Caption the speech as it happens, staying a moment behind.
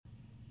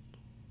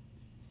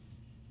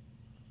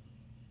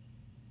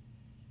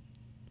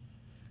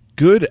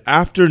Good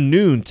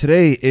afternoon.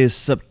 Today is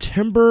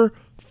September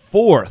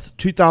 4th,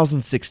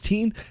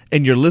 2016,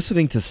 and you're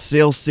listening to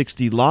Sales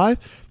 60 Live.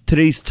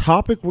 Today's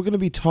topic, we're going to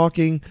be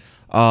talking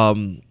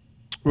about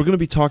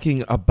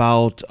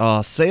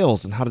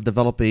sales and how to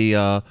develop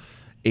a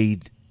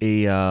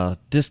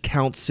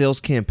discount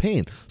sales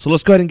campaign. So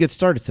let's go ahead and get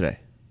started today.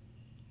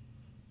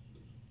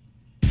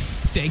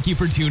 Thank you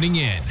for tuning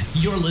in.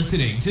 You're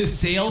listening to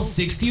Sales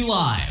 60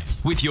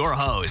 Live with your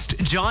host,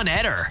 John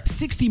Eder.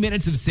 60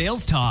 minutes of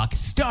sales talk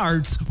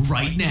starts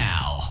right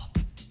now.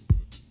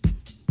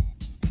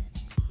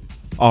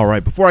 All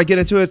right, before I get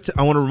into it,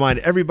 I want to remind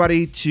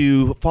everybody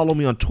to follow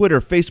me on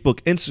Twitter,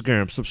 Facebook,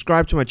 Instagram.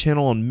 Subscribe to my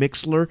channel on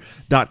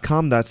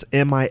Mixlr.com. That's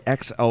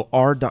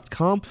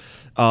Mixlr.com.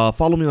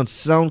 Follow me on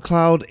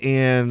SoundCloud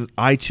and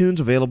iTunes,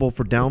 available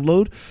for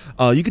download.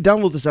 You can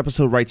download this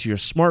episode right to your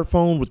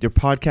smartphone with your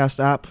podcast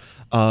app.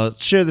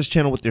 Share this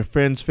channel with your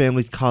friends,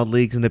 family,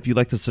 colleagues, and if you'd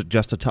like to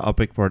suggest a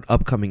topic for an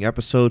upcoming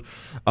episode,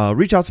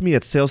 reach out to me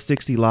at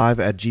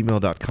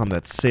sales60live@gmail.com.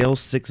 That's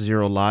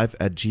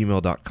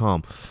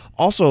sales60live@gmail.com.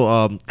 Also,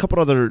 a couple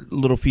other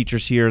little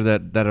features here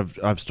that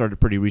I've started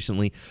pretty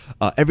recently.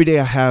 Every day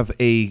I have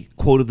a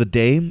quote of the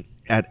day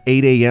at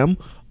 8 a.m.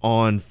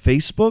 on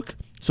Facebook.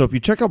 So if you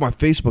check out my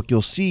Facebook,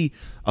 you'll see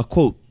a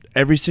quote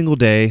every single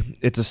day.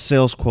 It's a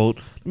sales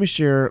quote.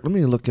 Let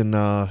me look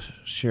and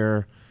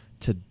share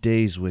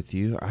today's with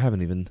you. I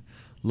haven't even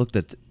looked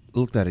at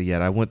it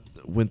yet. I went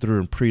through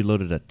and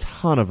preloaded a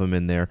ton of them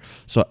in there.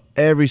 So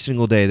every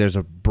single day there's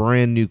a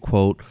brand new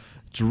quote.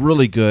 It's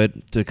really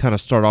good to kind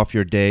of start off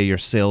your day, your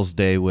sales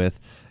day with,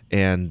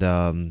 and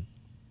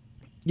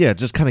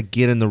just kind of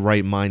get in the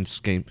right mind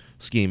scheme.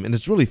 And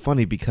it's really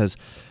funny because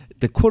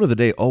the quote of the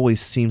day always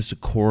seems to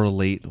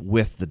correlate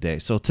with the day.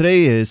 So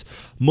today is,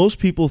 most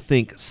people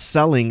think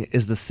selling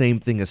is the same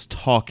thing as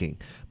talking,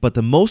 but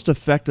the most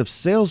effective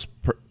sales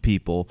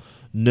people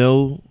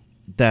know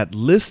that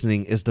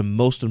listening is the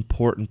most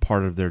important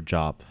part of their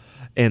job.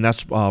 And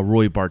that's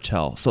Roy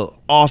Bartel. So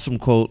awesome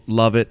quote.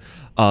 Love it.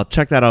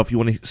 Check that out if you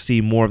want to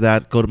see more of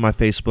that. Go to my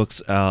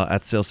Facebooks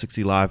at Sales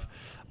 60 Live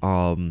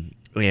and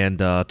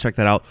check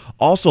that out.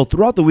 Also,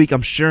 throughout the week,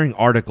 I'm sharing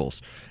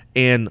articles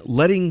and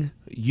letting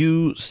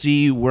you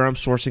see where I'm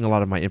sourcing a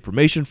lot of my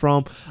information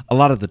from, a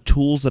lot of the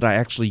tools that I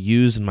actually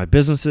use in my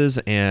businesses,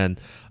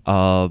 and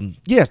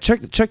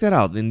check that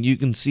out. And you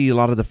can see a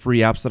lot of the free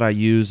apps that I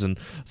use and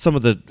some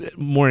of the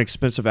more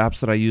expensive apps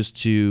that I use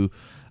to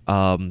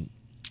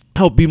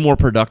help be more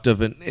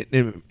productive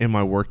in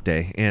my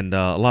workday, and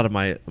a lot of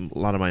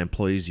my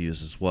employees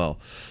use as well.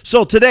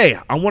 So today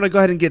I want to go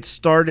ahead and get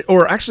started,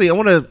 or actually I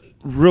want to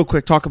real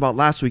quick talk about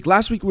last week.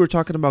 Last week we were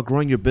talking about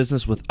growing your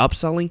business with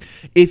upselling.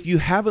 If you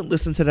haven't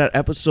listened to that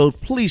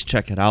episode, please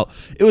check it out.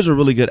 It was a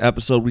really good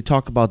episode. We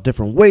talk about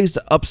different ways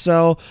to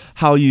upsell,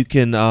 how you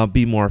can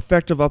be more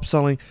effective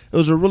upselling. It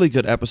was a really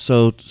good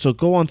episode. So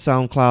go on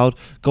SoundCloud,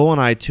 go on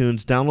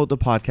iTunes, download the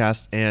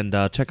podcast, and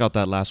check out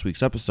that last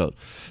week's episode.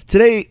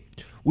 Today,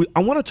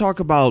 I want to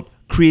talk about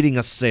creating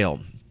a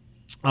sale.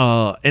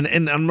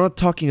 And I'm not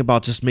talking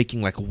about just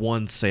making like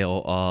one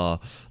sale,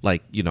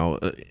 in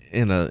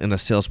a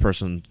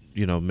salesperson,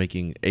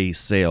 making a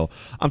sale.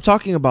 I'm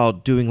talking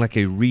about doing like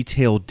a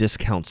retail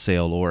discount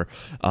sale, or,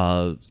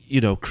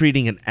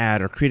 creating an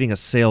ad or creating a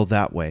sale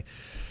that way.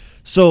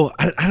 So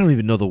I don't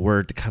even know the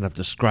word to kind of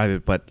describe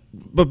it, but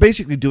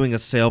basically doing a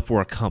sale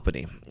for a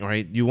company. All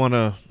right. You want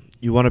to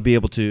be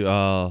able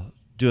to,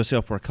 do a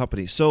sale for a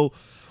company. So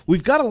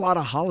we've got a lot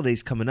of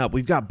holidays coming up.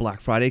 We've got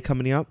Black Friday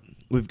coming up.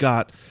 We've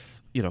got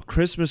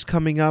Christmas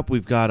coming up.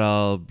 We've got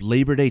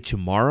Labor Day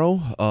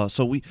tomorrow.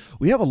 So we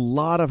have a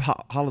lot of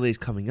holidays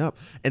coming up,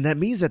 and that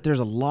means that there's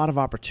a lot of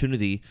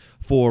opportunity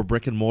for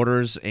brick and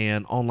mortars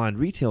and online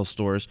retail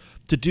stores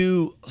to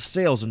do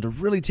sales and to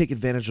really take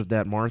advantage of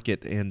that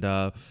market and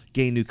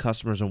gain new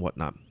customers and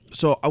whatnot.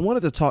 So I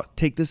wanted to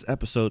take this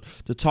episode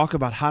to talk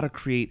about how to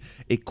create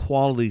a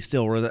quality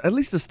sale, or at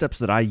least the steps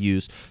that I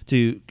use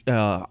to,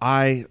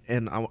 I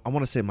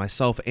want to say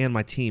myself and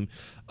my team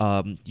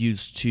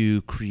use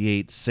to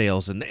create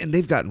sales, and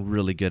they've gotten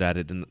really good at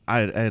it, and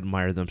I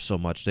admire them so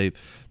much.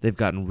 They've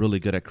gotten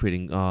really good at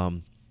creating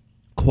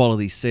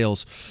quality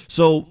sales.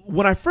 So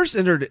when I first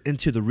entered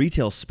into the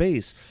retail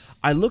space,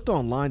 I looked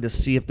online to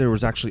see if there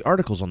was actually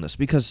articles on this,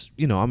 because,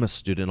 I'm a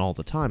student all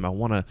the time. I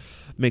want to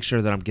make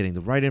sure that I'm getting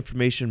the right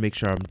information, make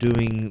sure I'm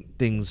doing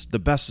things the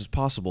best as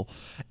possible.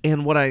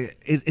 And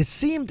it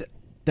seemed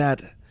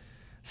that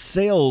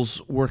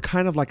sales were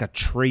kind of like a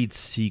trade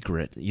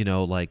secret,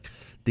 like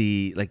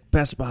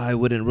Best Buy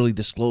wouldn't really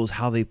disclose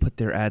how they put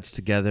their ads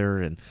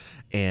together,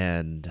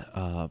 and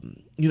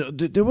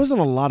there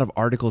wasn't a lot of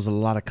articles, a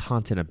lot of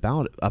content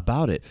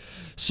about it.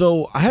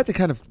 So I had to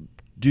kind of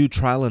do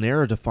trial and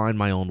error to find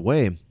my own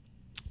way.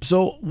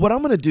 So what I'm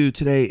going to do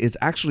today is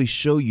actually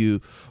show you,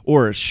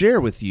 or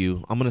share with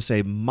you, I'm going to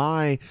say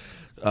my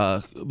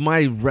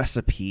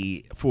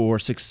recipe for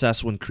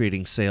success when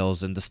creating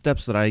sales, and the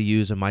steps that I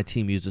use and my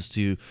team uses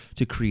to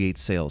create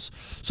sales.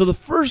 So the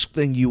first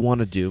thing you want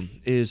to do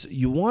is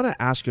you want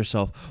to ask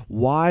yourself,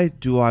 why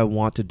do I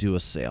want to do a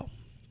sale?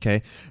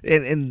 Okay,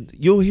 and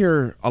you'll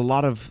hear a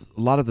lot of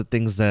the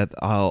things that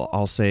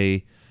I'll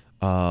say.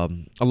 A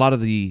lot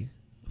of the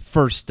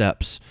first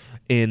steps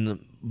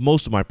in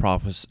most of my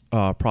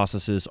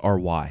processes are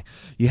why.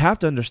 You have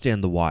to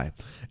understand the why,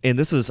 and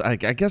this is I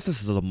guess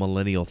this is a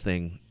millennial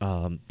thing,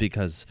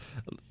 because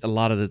a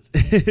lot of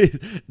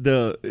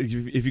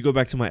if you go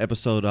back to my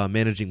episode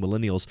managing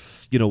millennials,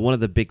 one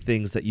of the big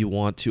things that you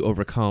want to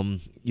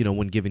overcome,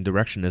 when giving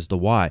direction is the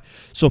why.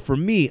 So for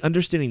me,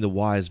 understanding the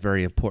why is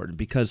very important,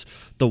 because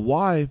the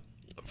why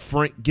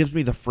gives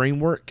me the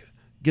framework,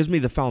 gives me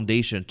the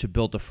foundation to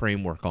build the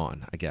framework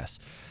on, I guess.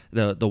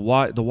 The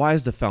why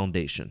is the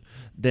foundation.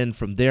 Then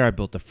from there I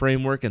built the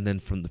framework, and then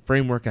from the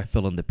framework I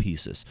fill in the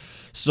pieces.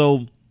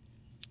 So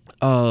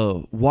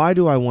why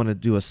do I want to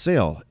do a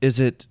sale? Is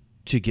it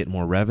to get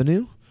more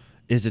revenue?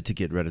 Is it to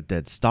get rid of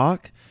dead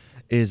stock?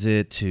 Is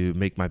it to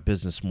make my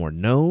business more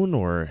known,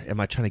 or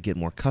am I trying to get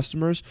more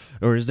customers?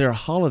 Or is there a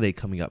holiday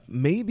coming up?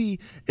 Maybe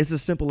it's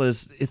as simple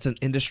as it's an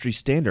industry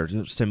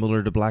standard,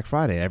 similar to Black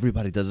Friday.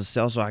 Everybody does a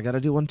sale, so I got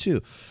to do one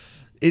too.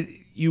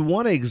 You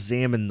want to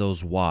examine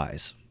those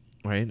whys,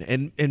 right?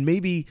 And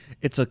maybe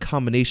it's a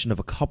combination of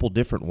a couple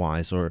different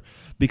whys, or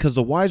because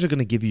the whys are going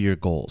to give you your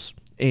goals.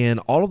 And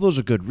all of those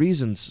are good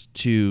reasons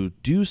to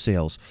do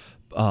sales.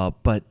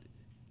 But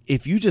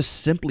if you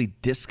just simply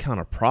discount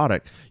a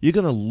product, you're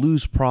going to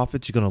lose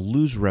profits, you're going to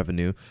lose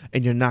revenue,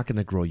 and you're not going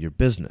to grow your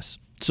business.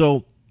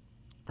 So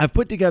I've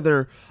put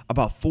together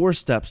about 4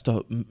 steps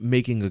to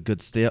making a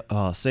good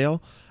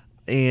sale.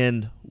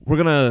 And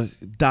we're going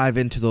to dive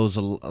into those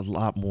a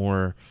lot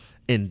more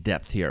in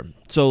depth here.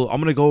 So I'm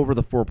going to go over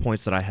the 4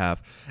 points that I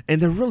have,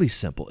 and they're really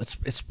simple.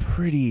 It's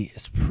pretty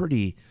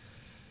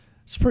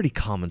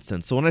common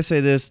sense. So when I say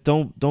this,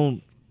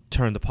 don't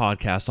turn the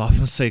podcast off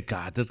and say,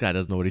 God, this guy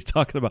doesn't know what he's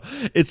talking about.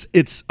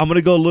 I'm going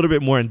to go a little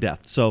bit more in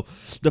depth. So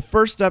the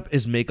first step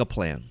is make a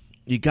plan.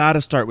 You got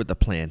to start with the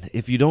plan.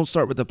 If you don't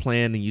start with the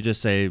plan and you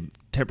just say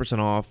 10%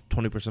 off,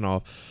 20%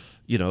 off,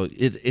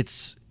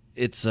 it's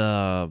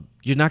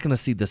you're not going to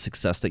see the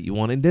success that you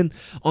want. And then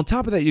on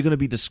top of that, you're going to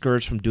be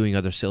discouraged from doing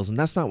other sales, and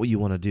that's not what you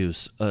want to do.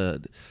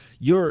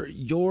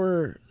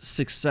 Your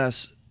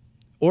success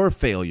or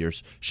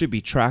failures should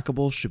be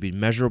trackable, should be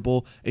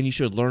measurable, and you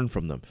should learn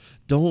from them.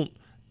 Don't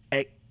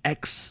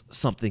X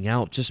something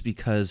out just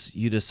because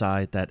you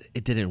decide that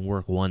it didn't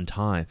work one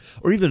time,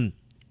 or even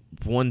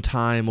one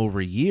time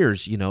over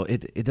years.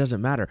 It doesn't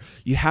matter.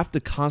 You have to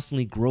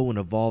constantly grow and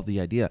evolve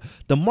the idea.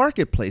 The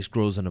marketplace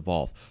grows and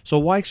evolves. So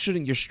why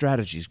shouldn't your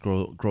strategies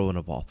grow and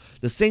evolve?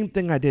 The same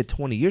thing I did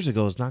 20 years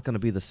ago is not going to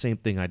be the same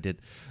thing I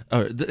did.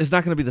 It's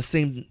not going to be the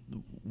same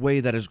way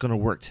that is going to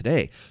work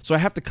today. So I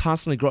have to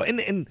constantly grow.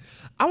 And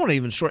I want to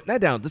even shorten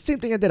that down. The same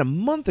thing I did a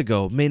month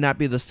ago may not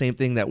be the same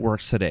thing that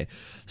works today.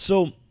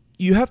 So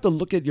you have to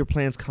look at your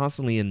plans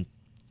constantly and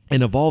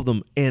evolve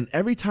them. And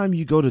every time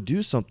you go to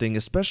do something,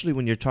 especially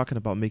when you're talking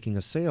about making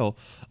a sale,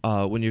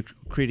 when you're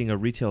creating a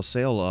retail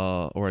sale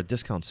or a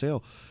discount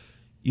sale,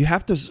 you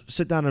have to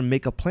sit down and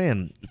make a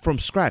plan from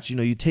scratch.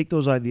 You take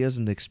those ideas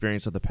and the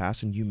experience of the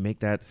past, and you make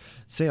that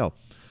sale.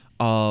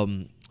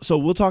 So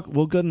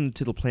we'll get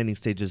into the planning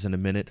stages in a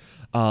minute.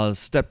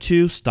 Step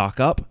 2, stock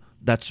up.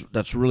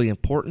 That's really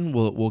important.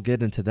 We'll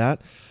get into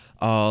that.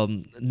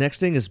 Next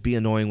thing is be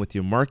annoying with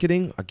your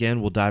marketing.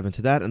 Again, we'll dive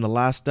into that. And the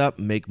last step,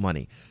 make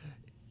money.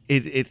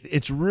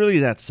 It's really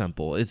that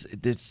simple.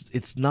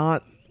 It's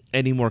not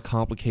any more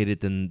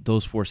complicated than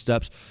those 4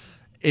 steps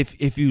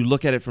if you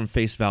look at it from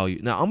face value.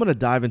 Now, I'm going to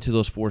dive into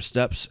those 4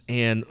 steps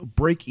and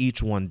break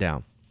each one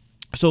down.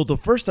 So the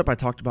first step I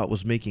talked about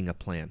was making a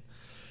plan.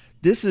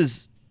 This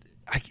is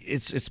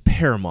it's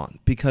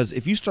paramount, because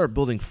if you start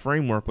building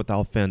framework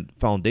without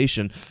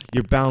foundation,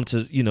 you're bound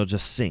to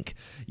just sink.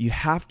 You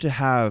have to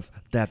have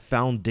that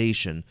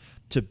foundation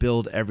to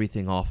build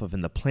everything off of.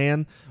 In the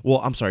plan,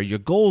 your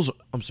goals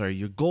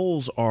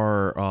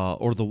are,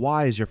 or the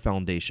why is your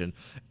foundation,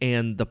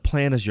 and the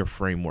plan is your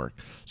framework.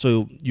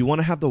 So you want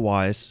to have the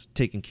whys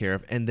taken care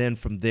of, and then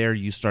from there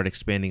you start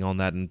expanding on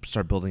that and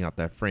start building out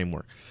that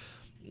framework.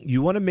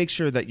 You want to make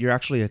sure that you're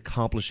actually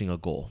accomplishing a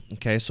goal.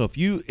 Okay, so if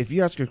you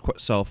ask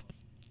yourself,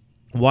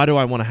 why do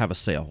I want to have a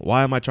sale?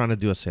 Why am I trying to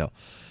do a sale?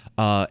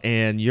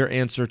 And your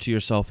answer to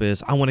yourself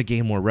is, I want to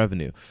gain more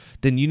revenue.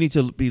 Then you need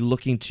to be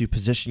looking to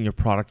position your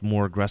product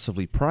more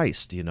aggressively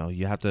priced.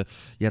 You have to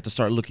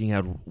start looking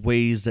at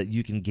ways that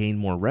you can gain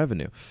more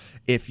revenue.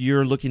 If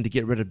you're looking to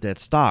get rid of dead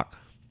stock,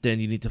 then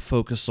you need to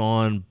focus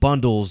on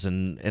bundles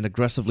and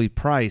aggressively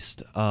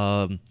priced.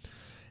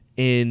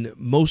 In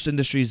most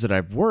industries that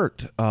I've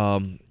worked,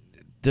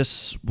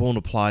 this won't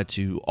apply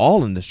to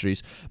all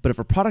industries, but if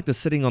a product is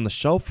sitting on the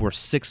shelf for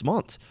 6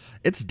 months,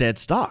 it's dead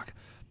stock.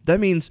 That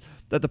means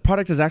that the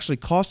product has actually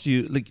cost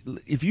you, like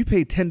if you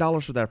pay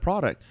 $10 for that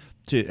product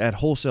at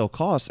wholesale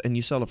cost and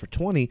you sell it for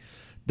 $20,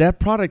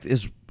 that product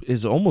is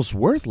almost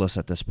worthless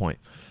at this point.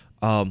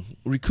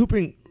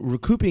 Recouping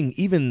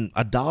even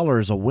 $1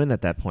 is a win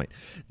at that point.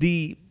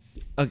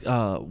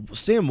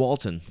 Sam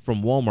Walton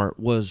from Walmart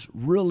was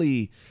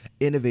really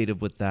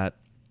innovative with that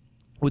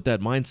with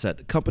that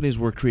mindset. Companies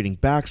were creating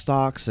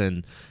backstocks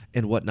and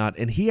whatnot,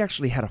 and he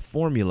actually had a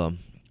formula.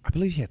 I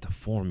believe he had the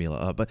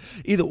formula, but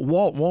either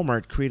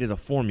Walmart created a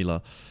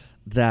formula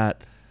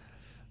that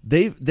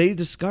they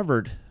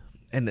discovered,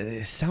 and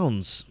it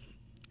sounds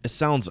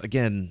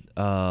again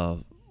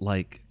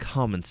like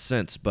common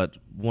sense, but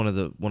one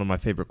of my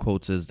favorite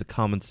quotes is the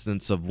common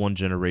sense of one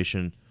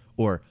generation,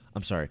 or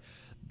I'm sorry,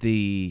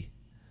 the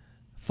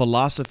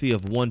philosophy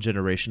of one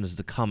generation is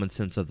the common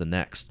sense of the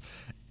next.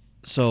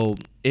 So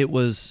it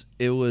was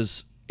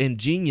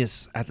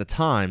ingenious at the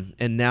time,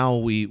 and now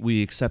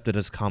we accept it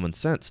as common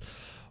sense,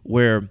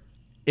 where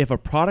if the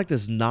product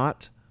is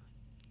not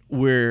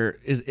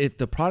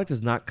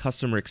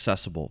customer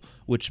accessible,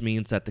 which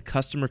means that the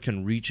customer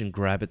can reach and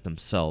grab it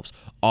themselves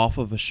off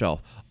of a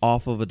shelf,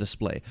 off of a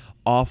display,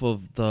 off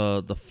of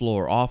the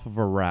floor, off of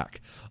a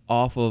rack,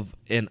 off of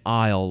an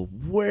aisle,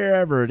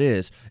 wherever it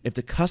is, if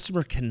the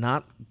customer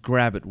cannot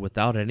grab it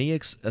without any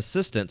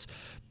assistance,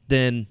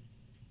 then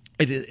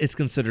it's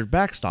considered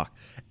backstock.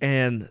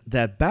 And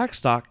that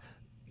backstock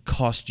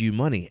costs you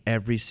money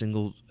every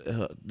single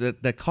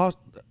that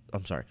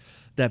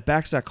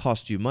backstock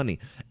costs you money,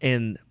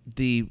 and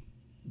the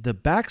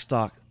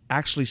backstock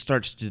actually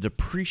starts to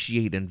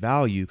depreciate in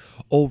value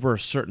over a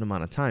certain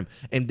amount of time.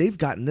 And they've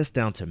gotten this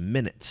down to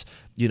minutes.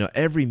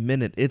 Every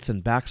minute it's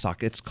in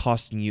backstock, it's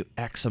costing you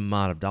X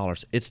amount of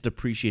dollars. It's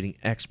depreciating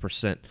X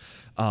percent,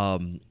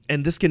 and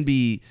this can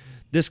be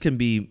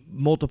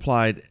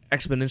multiplied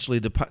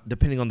exponentially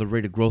depending on the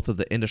rate of growth of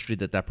the industry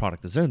that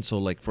product is in. So,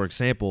 like, for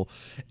example,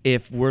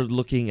 if we're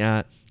looking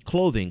at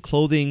clothing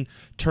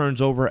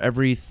turns over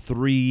every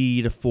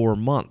 3 to 4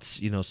 months,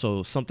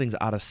 so something's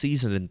out of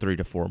season in 3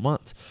 to 4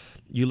 months.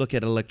 You look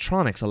at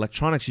electronics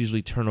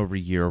usually turn over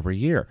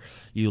year.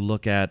 You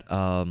look at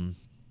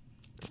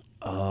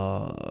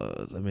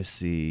let me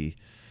see.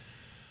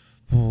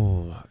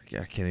 Oh,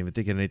 I can't even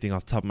think of anything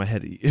off the top of my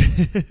head.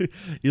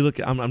 You look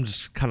at, I'm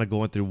just kind of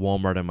going through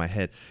Walmart in my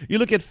head. You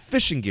look at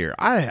fishing gear.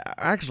 I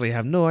actually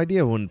have no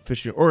idea when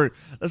fishing, or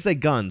let's say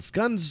guns.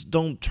 Guns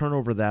don't turn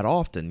over that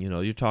often.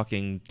 You're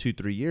talking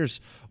 2-3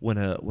 years when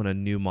a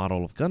new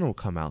model of gun will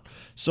come out.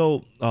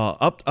 So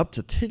up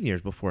to 10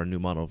 years before a new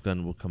model of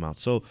gun will come out.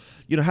 So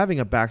having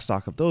a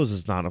backstock of those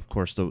is not, of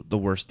course, the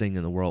worst thing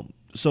in the world.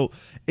 So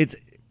it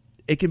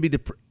can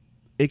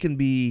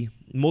be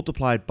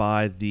multiplied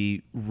by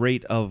the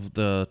rate of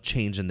the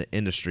change in the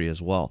industry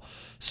as well.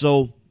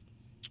 So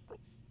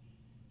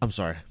I'm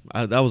sorry,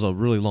 that was a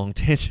really long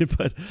tangent,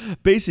 but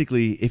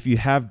basically, if you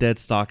have dead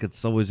stock,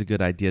 it's always a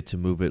good idea to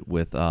move it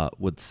with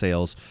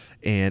sales.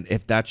 And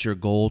if that's your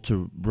goal,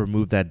 to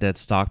remove that dead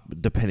stock,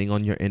 depending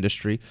on your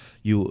industry,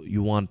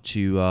 you want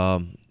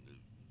to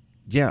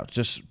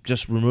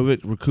just remove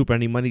it, recoup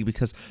any money,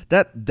 because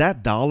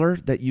that dollar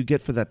that you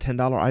get for that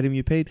 $10 item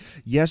you paid,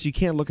 yes, you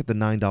can't look at the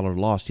 $9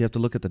 loss. You have to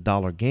look at the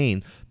dollar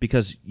gain,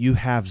 because you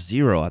have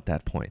zero at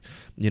that point.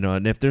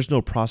 And if there's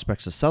no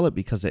prospects to sell it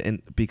because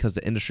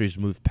the industry's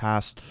moved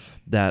past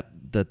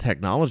the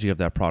technology of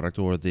that product,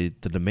 or the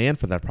demand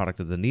for that product,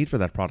 or the need for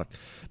that product,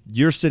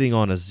 you're sitting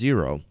on a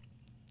zero,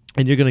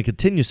 and you're going to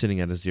continue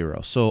sitting at a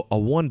zero. So a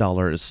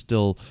 $1 is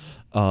still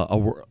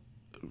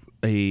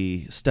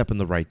a step in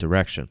the right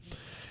direction.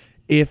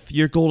 If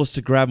your goal is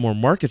to grab more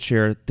market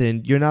share,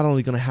 then you're not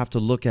only going to have to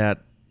look at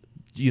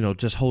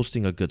just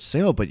hosting a good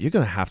sale, but you're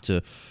going to have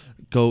to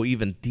go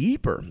even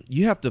deeper.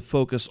 You have to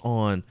focus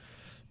on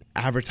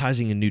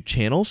advertising in new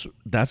channels.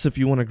 That's if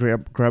you want to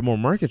grab more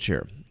market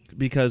share,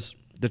 because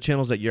the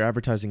channels that you're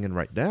advertising in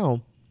right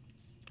now,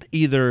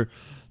 either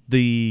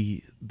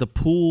the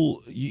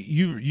pool,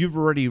 you've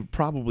already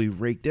probably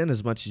raked in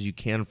as much as you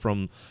can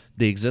from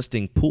the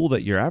existing pool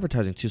that you're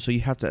advertising to, so you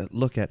have to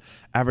look at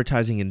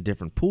advertising in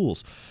different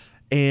pools.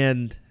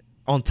 And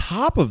on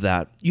top of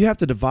that, you have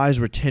to devise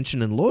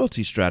retention and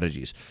loyalty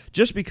strategies.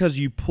 Just because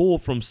you pull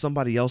from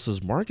somebody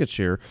else's market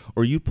share,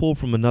 or you pull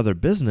from another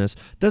business,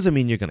 doesn't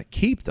mean you're going to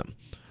keep them.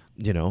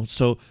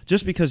 So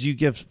just because you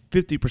give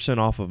 50%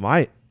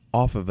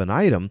 off of an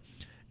item,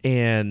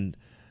 and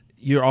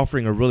you're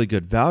offering a really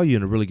good value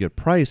and a really good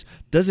price,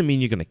 doesn't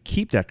mean you're going to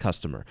keep that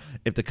customer.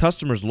 If the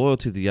customer's loyal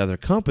to the other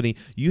company,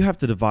 you have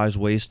to devise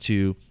ways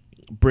to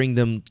bring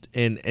them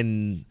in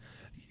and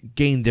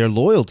gain their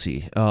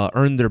loyalty,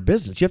 earn their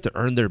business. You have to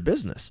earn their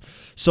business.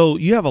 So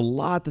you have a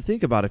lot to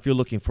think about if you're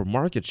looking for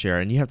market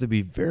share, and you have to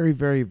be very,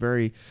 very,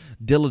 very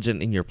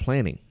diligent in your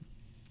planning.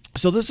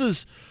 So this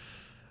is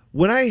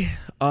when I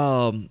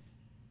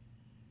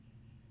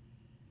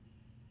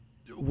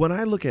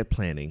look at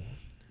planning.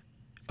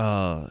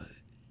 Hold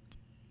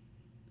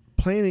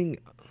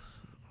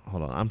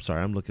on, I'm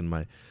sorry, I'm looking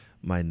at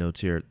my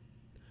notes here.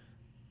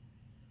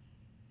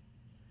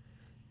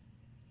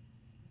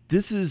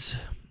 This is,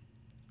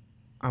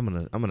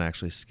 I'm gonna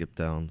actually skip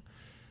down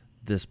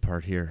this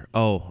part here.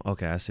 Oh,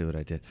 okay, I see what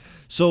I did.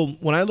 So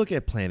when I look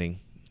at planning,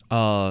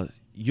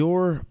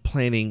 your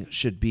planning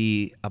should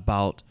be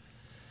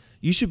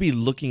you should be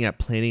looking at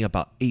planning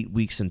about 8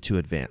 weeks into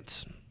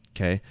advance.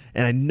 Okay.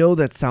 And I know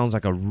that sounds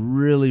like a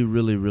really,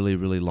 really, really,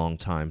 really long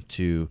time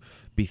to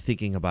be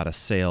thinking about a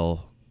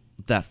sale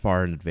that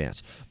far in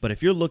advance. But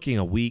if you're looking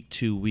a week,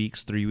 2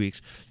 weeks, 3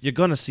 weeks, you're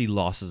going to see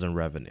losses in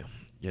revenue.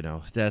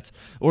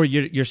 Or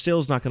your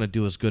sales not going to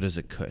do as good as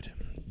it could.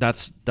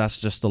 That's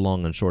just the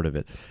long and short of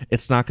it.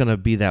 It's not going to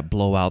be that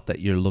blowout that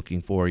you're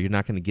looking for. You're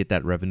not going to get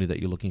that revenue that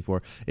you're looking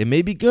for. It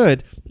may be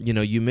good.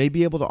 You may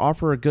be able to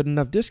offer a good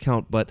enough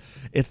discount, but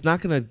it's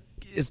not going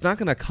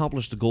to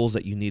accomplish the goals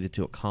that you needed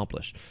to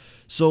accomplish.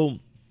 So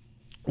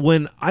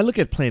when I look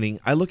at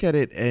planning, I look at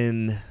it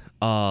in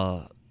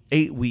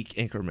 8-week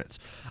increments.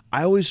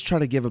 I always try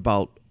to give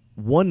about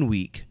 1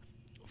 week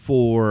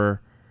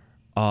for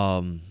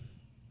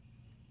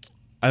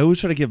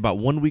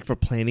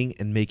planning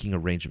and making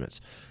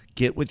arrangements.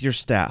 Get with your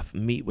staff,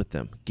 meet with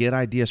them, get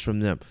ideas from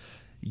them.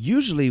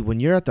 Usually when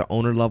you're at the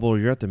owner level or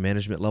you're at the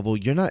management level,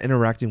 you're not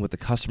interacting with the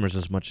customers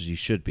as much as you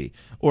should be.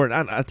 Or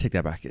I take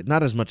that back.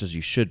 Not as much as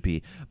you should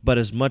be, but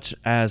as much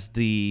as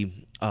the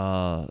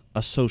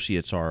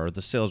associates are, or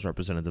the sales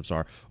representatives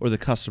are, or the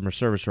customer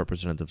service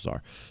representatives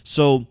are.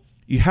 So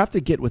you have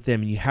to get with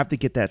them and you have to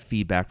get that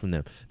feedback from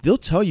them. They'll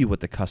tell you what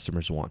the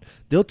customers want.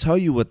 They'll tell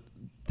you what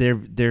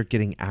they're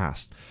getting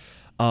asked.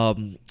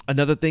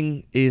 Another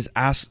thing is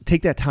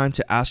take that time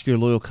to ask your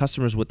loyal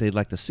customers what they'd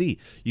like to see.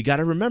 You got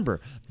to remember,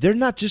 they're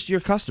not just your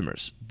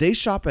customers. They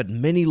shop at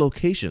many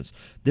locations.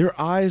 Their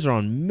eyes are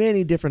on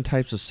many different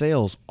types of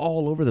sales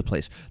all over the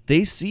place.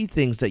 They see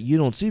things that you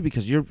don't see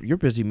because you're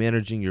busy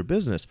managing your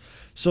business.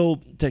 So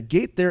to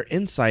get their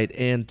insight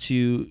and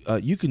to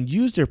you can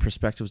use their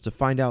perspectives to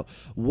find out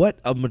what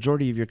a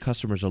majority of your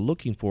customers are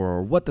looking for,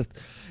 or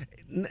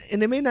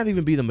and it may not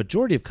even be the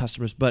majority of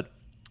customers, but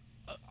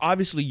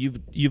obviously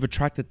you've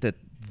attracted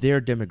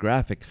their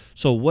demographic.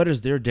 So what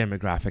is their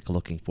demographic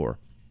looking for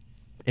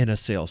in a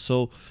sale?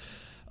 So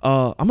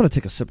I'm going to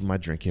take a sip of my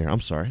drink here.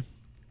 I'm sorry.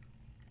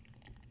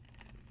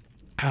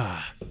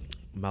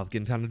 Mouth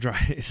getting kind of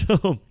dry.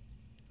 So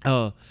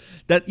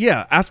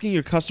asking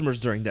your customers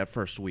during that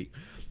first week,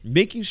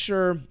 making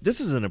sure,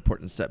 this is an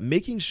important step,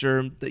 making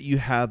sure that you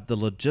have the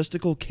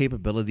logistical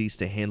capabilities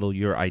to handle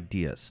your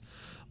ideas.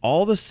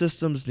 All the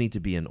systems need to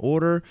be in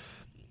order.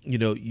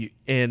 You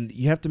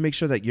have to make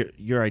sure that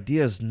your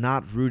idea is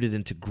not rooted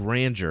into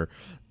grandeur,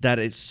 that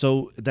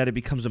it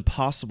becomes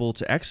impossible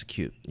to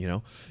execute.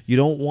 You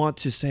don't want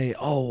to say,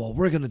 oh, well,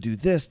 we're going to do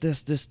this.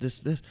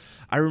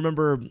 I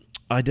remember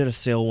I did a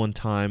sale one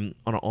time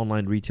on an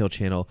online retail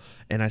channel,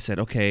 and I said,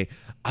 okay,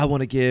 I want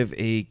to give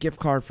a gift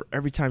card for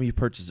every time you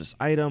purchase this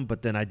item,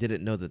 but then I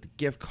didn't know that the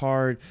gift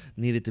card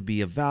needed to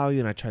be of value,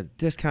 and I tried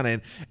to discount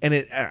it, and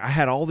I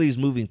had all these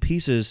moving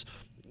pieces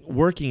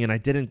working, and I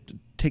didn't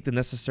take the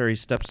necessary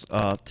steps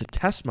to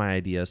test my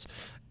ideas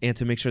and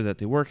to make sure that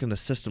they work, and the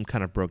system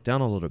kind of broke down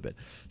a little bit.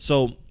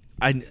 So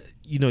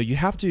you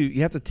have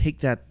to take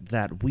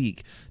that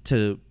week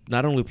to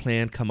not only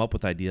plan, come up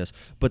with ideas,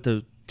 but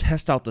to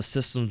test out the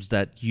systems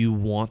that you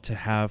want to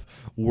have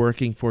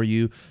working for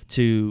you,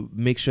 to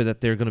make sure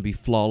that they're going to be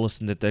flawless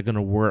and that they're going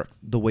to work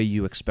the way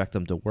you expect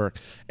them to work.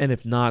 And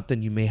if not,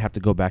 then you may have to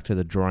go back to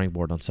the drawing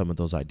board on some of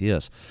those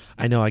ideas.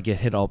 I know I get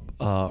hit up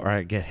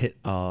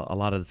a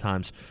lot of the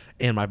times,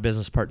 and my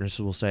business partners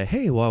will say,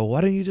 hey, well,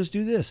 why don't you just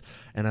do this?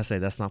 And I say,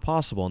 that's not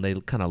possible. And they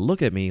kind of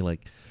look at me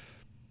like,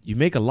 you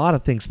make a lot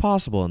of things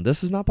possible and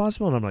this is not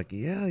possible. And I'm like,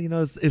 yeah,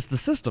 it's the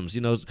systems.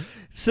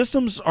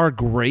 Systems are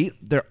great.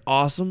 They're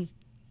awesome.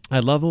 I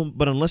love them,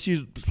 but unless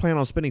you plan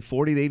on spending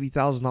 $40,000 to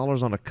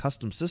 $80,000 on a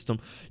custom system,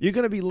 you're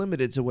going to be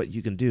limited to what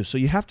you can do. So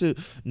you have to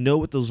know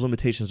what those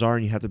limitations are,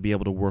 and you have to be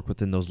able to work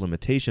within those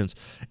limitations.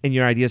 And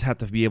your ideas have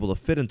to be able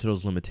to fit into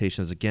those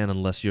limitations, again,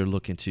 unless you're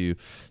looking to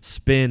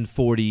spend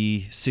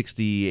 $40,000,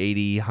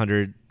 $60,000, $80,000,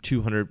 $100,000,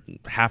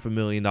 $200,000,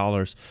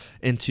 $500,000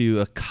 into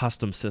a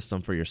custom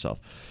system for yourself.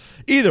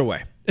 Either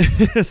way,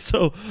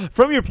 so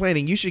from your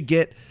planning, you should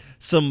get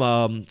some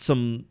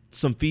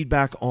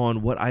feedback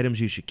on what items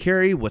you should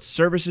carry, what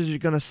services you're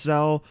going to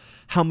sell,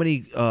 how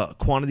many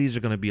quantities are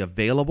going to be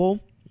available.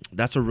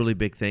 That's a really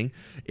big thing.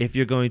 If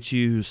you're going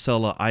to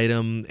sell an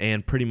item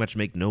and pretty much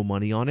make no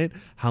money on it,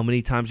 how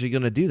many times are you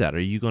going to do that? Are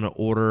you going to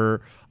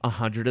order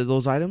 100 of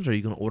those items? Are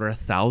you going to order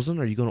 1,000?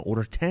 Are you going to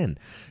order 10?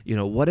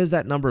 What does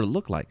that number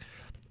look like?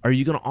 Are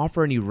you going to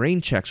offer any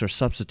rain checks or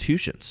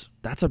substitutions?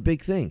 That's a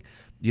big thing.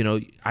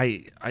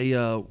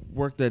 I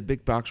worked at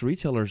big box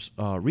retail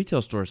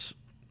stores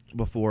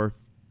before,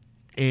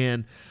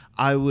 and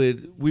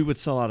we would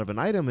sell out of an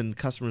item, and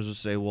customers would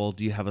say, well,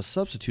 do you have a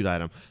substitute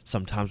item?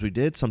 Sometimes we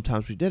did,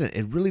 sometimes we didn't.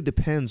 It really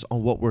depends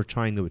on what we're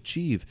trying to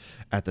achieve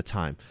at the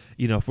time.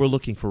 If we're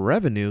looking for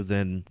revenue,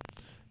 then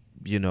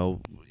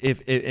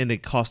if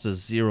it costs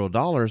us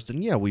 $0,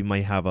 then yeah, we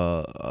might have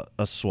a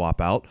swap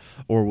out,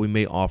 or we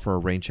may offer a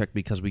rain check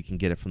because we can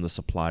get it from the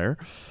supplier.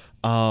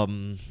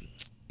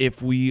 If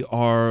we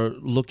are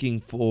looking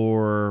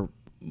for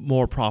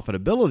more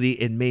profitability,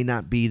 it may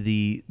not be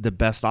the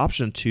best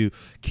option to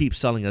keep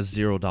selling a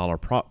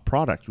 $0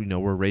 product.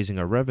 We're raising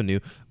our revenue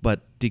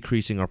but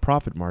decreasing our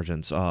profit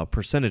margins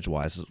percentage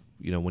wise.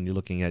 When you're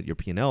looking at your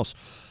P&Ls,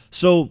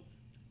 so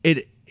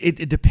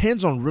it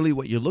depends on really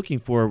what you're looking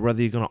for,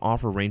 whether you're going to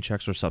offer rain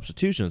checks or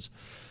substitutions.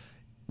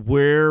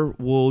 Where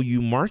will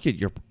you market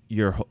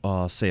your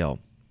sale?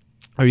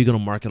 Are you going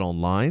to market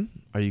online?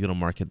 Are you going to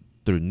market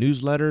through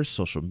newsletters,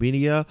 social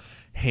media,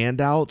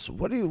 handouts?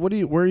 Where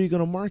are you going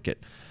to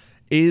market?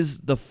 Is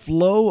the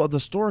flow of the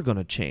store going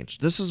to change?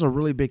 This is a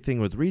really big thing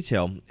with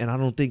retail, and I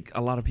don't think a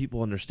lot of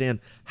people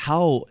understand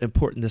how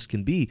important this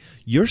can be.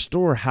 Your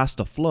store has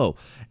to flow,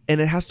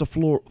 and it has to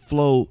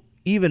flow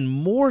even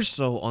more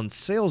so on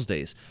sales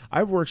days.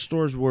 I've worked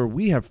stores where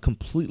we have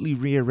completely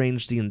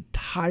rearranged the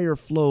entire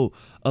flow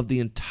of the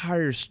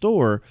entire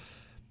store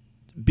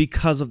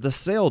because of the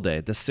sale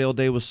day. The sale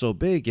day was so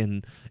big,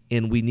 and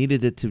we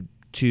needed it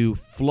to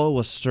flow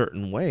a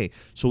certain way.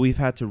 So we've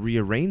had to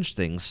rearrange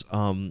things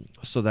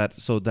so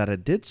that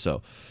it did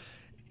so.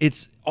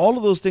 It's all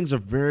of those things are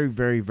very,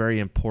 very, very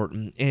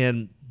important.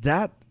 And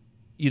that,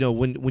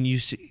 when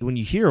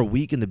you hear a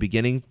week in the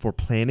beginning for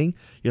planning,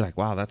 you're like,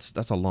 wow, that's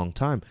a long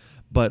time.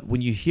 But when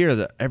you hear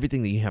that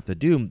everything that you have to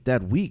do,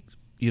 that week,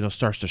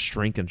 starts to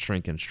shrink and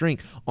shrink and shrink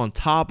on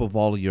top of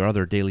all of your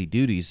other daily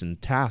duties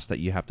and tasks that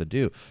you have to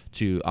do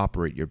to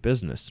operate your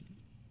business.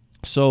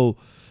 So,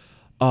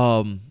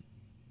 I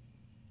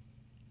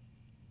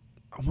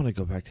want to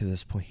go back to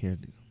this point here.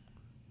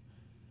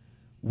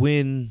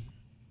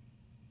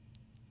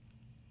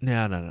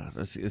 No.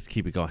 Let's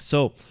keep it going.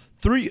 So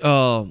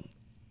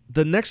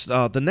the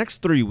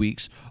next 3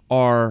 weeks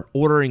are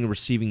ordering and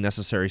receiving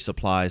necessary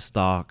supplies,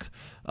 stock,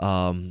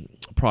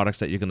 products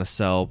that you're going to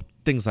sell,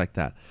 things like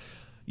that.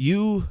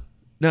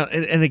 Now,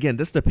 and again,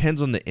 this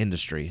depends on the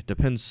industry. It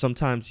depends.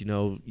 Sometimes,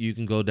 you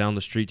can go down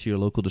the street to your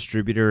local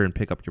distributor and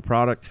pick up your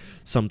product.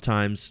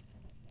 Sometimes,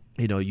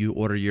 you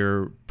order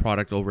your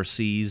product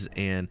overseas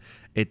and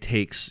it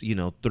takes,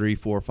 3,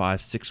 4,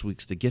 5, 6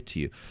 weeks to get to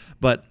you.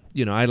 But,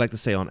 I like to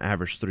say on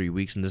average 3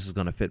 weeks, and this is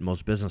going to fit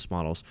most business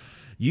models.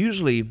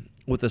 Usually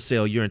with a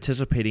sale, you're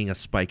anticipating a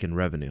spike in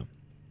revenue.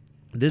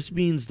 This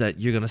means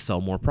that you're going to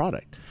sell more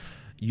product.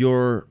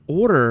 Your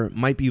order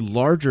might be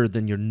larger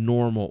than your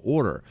normal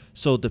order.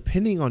 So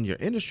depending on your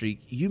industry,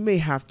 you may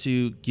have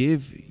to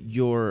give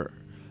your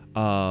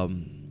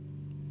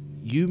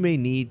you may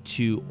need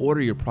to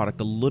order your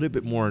product a little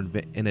bit more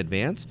in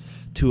advance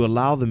to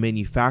allow the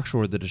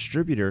manufacturer or the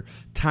distributor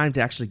time to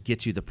actually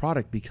get you the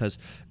product, because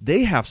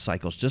they have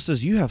cycles, just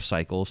as you have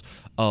cycles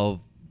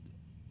of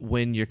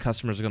when your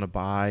customers are going to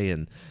buy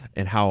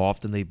and how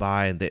often they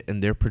buy,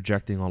 and they're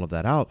projecting all of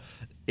that out.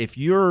 If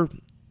you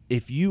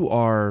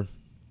are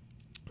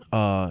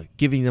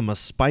giving them a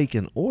spike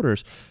in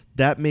orders,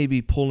 that may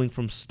be pulling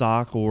from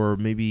stock, or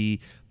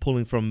maybe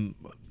pulling from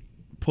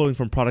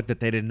product that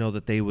they didn't know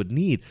that they would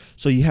need.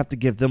 So you have to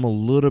give them a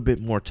little bit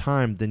more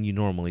time than you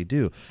normally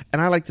do. And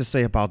I like to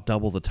say about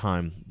double the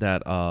time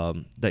that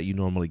you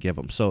normally give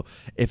them. So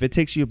if it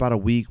takes you about a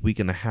week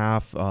and a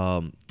half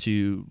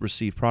to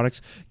receive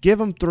products, give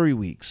them 3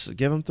 weeks.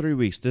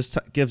 This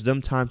gives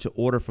them time to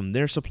order from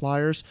their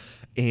suppliers,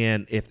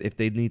 and if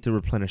they need to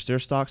replenish their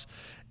stocks.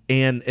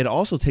 And it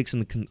also takes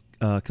into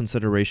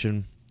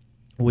consideration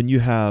when you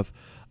have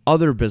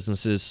other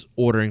businesses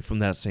ordering from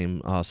that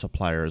same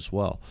supplier as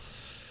well.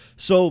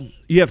 So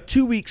you have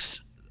 2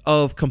 weeks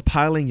of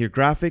compiling your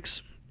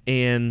graphics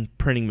and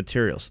printing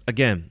materials.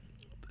 Again,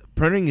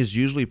 printing is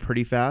usually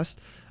pretty fast.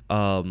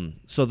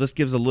 So this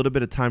gives a little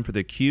bit of time for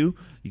the queue.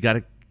 You got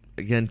to,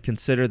 again,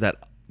 consider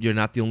that you're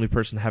not the only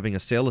person having a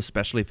sale,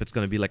 especially if it's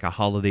going to be like a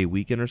holiday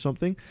weekend or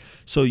something.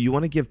 So you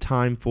want to give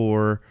time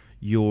for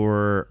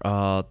your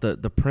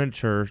the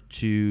printer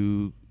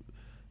to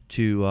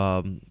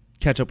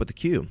catch up with the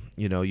queue.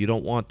 You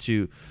don't want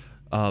to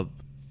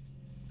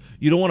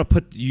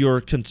put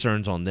your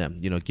concerns on them.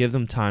 Give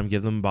them time,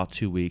 give them about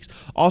 2 weeks.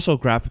 Also,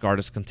 graphic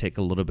artists can take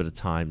a little bit of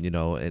time,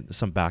 and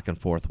some back and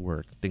forth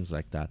work, things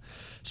like that.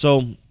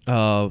 So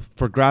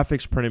for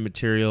graphics, printed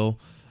material,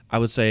 I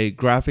would say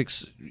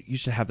graphics, you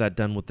should have that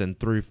done within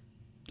 2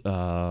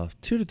 to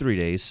 3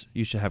 days.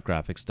 You should have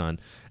graphics done,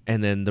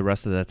 and then the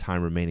rest of the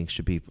time remaining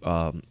should be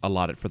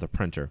allotted for the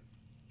printer.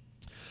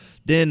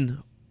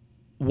 Then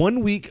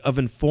 1 week of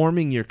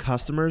informing your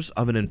customers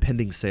of an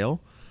impending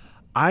sale.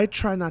 I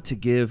try not to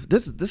give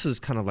this. This is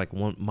kind of like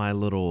my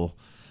little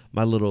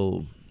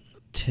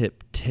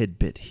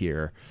tidbit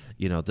here.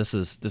 This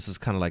is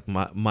kind of like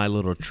my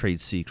little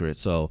trade secret.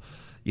 So,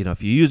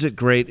 if you use it,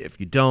 great. If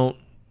you don't,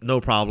 no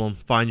problem.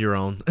 Find your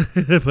own.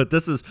 But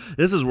this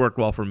has worked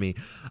well for me.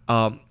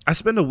 I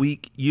spend a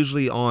week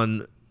usually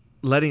on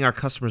letting our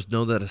customers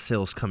know that a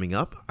sale is coming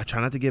up. I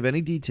try not to give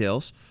any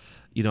details.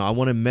 I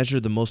want to measure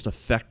the most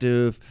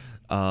effective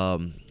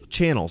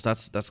channels.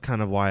 That's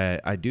kind of why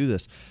I do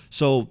this.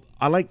 So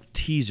I like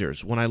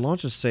teasers. When I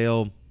launch a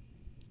sale,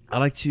 I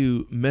like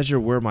to measure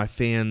where my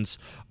fans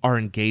are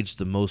engaged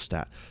the most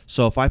at.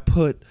 So if I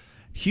put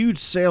huge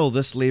sale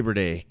this Labor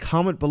Day,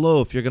 comment below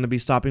if you're going to be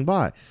stopping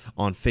by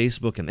on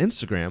Facebook and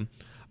Instagram,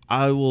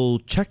 I will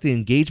check the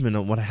engagement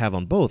on what I have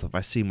on both. If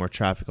I see more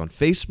traffic on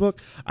Facebook,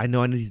 I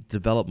know I need to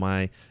develop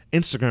my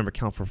Instagram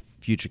account for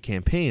future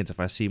campaigns. If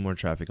I see more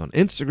traffic on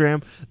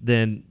Instagram,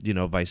 then,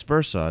 vice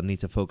versa. I need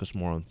to focus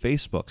more on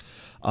Facebook.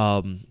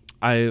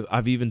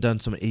 I've even done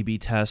some A/B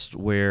tests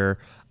where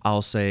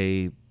I'll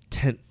say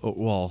 10,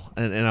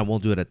 and I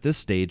won't do it at this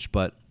stage,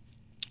 but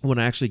when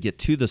I actually get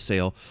to the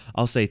sale,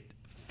 I'll say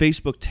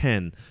Facebook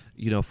 10,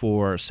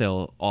 for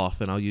sale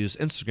off, and I'll use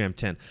Instagram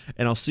 10,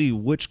 and I'll see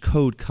which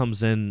code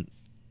comes in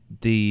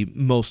the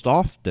most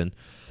often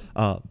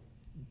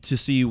to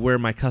see where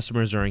my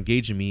customers are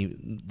engaging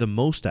me the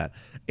most at.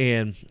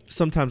 And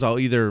sometimes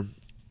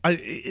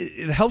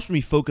it helps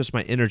me focus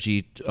my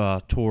energy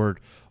toward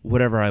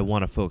whatever I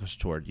want to focus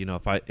toward.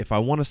 If I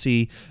want to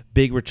see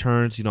big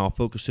returns, I'll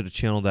focus to the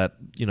channel that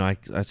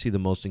I see the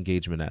most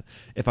engagement at.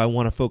 If I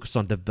want to focus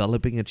on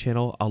developing a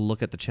channel, I'll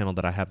look at the channel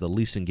that I have the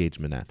least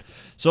engagement at.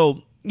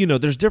 So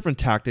there's different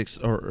tactics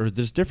or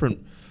there's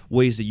different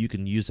ways that you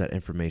can use that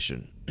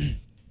information.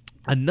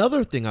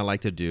 Another thing I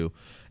like to do,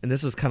 and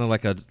this is kind of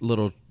like a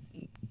little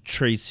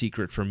trade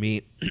secret for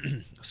me,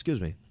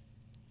 excuse me.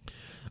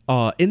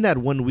 In that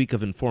 1 week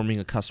of informing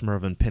a customer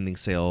of impending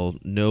sale,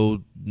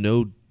 no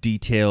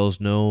details,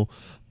 no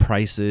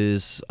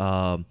prices.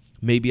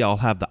 Maybe I'll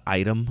have the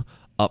item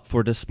up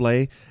for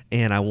display,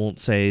 and I won't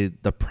say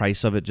the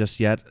price of it just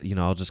yet.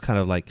 I'll just kind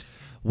of like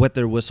wet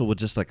their whistle with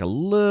just like a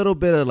little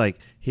bit of like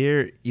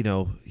here's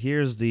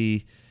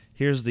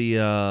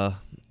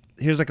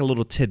like a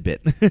little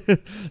tidbit.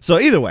 So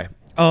either way,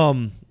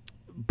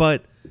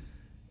 but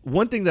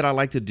one thing that I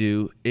like to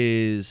do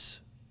is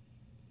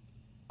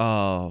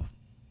a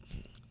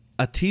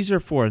teaser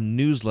for a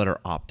newsletter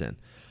opt-in.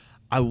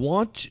 I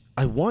want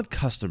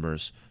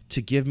customers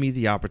to give me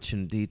the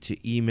opportunity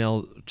to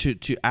email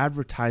to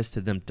advertise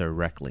to them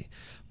directly.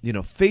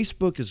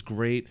 Facebook is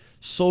great,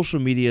 social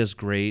media is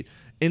great,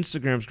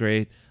 Instagram's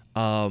great,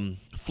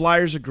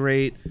 flyers are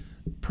great,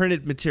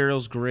 printed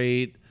materials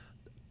great,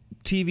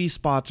 TV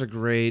spots are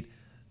great.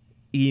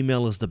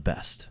 Email is the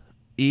best.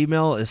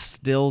 Email is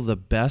still the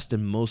best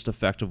and most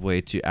effective way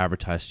to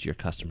advertise to your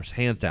customers,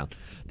 hands down.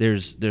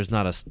 There's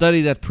not a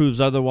study that proves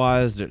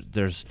otherwise.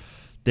 It's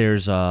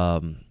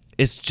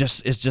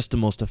just the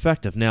most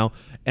effective. Now,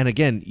 and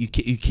again,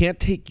 you can't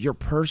take your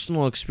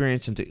personal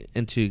experience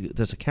into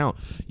this account.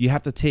 You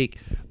have to take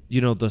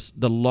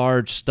the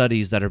large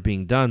studies that are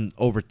being done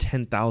over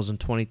 10,000,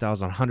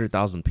 20,000,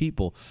 100,000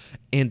 people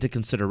into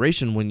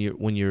consideration when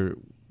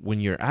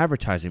you're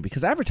advertising,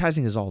 because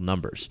advertising is all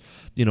numbers.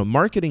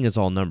 Marketing is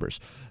all numbers.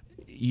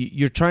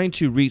 You're trying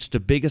to reach the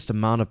biggest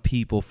amount of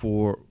people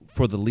for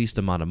the least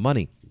amount of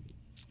money.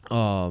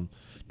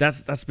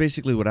 That's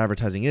basically what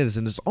advertising is,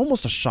 and it's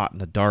almost a shot in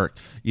the dark.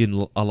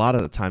 A lot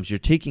of the times you're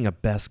taking a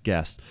best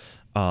guess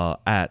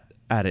at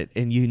it,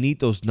 and you need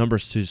those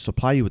numbers to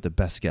supply you with the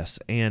best guess.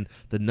 And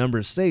the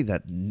numbers say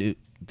that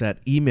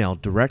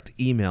direct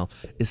email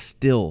is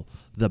still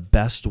the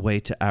best way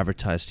to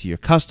advertise to your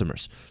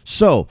customers.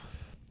 So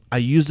I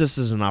use this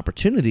as an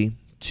opportunity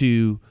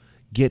to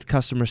get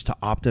customers to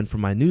opt in for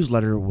my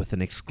newsletter with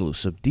an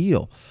exclusive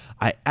deal.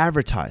 I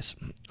advertise.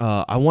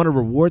 I want to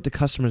reward the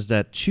customers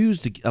that choose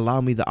to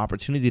allow me the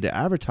opportunity to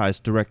advertise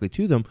directly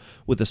to them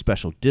with a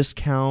special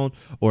discount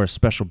or a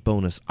special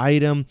bonus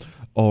item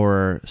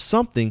or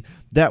something.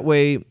 That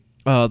way,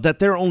 that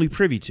they're only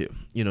privy to.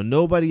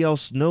 Nobody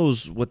else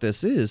knows what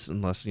this is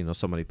unless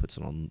somebody puts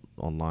it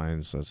online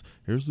and says,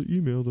 "Here's the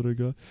email that I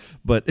got."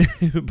 But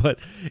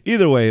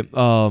either way,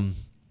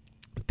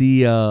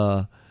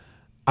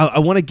 I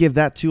want to give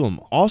that to them.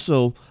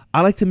 Also,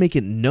 I like to make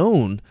it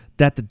known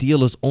that the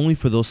deal is only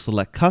for those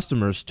select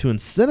customers to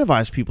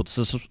incentivize people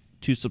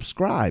to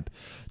subscribe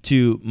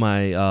to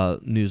my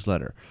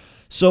newsletter.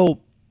 So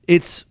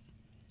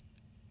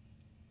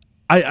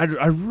I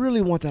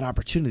really want that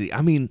opportunity.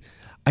 I mean,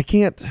 I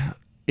can't.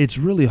 It's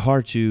really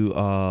hard to.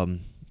 I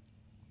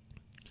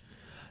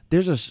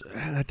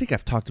think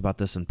I've talked about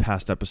this in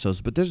past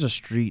episodes, but there's a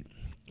street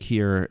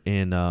here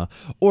I'll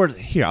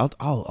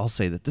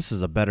say that this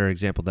is a better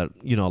example that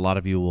a lot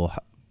of you will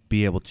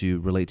be able to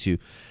relate to.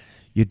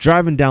 You're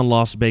driving down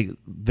Las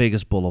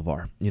Vegas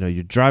Boulevard.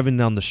 You're driving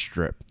down the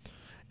Strip,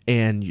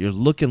 and you're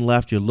looking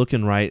left, you're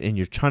looking right, and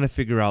you're trying to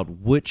figure out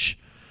which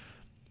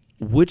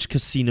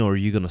casino are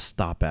you going to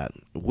stop at,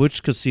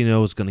 which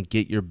casino is going to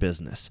get your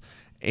business.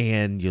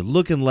 And you're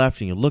looking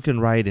left and you're looking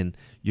right, and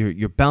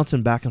you're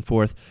bouncing back and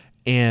forth,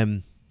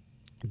 and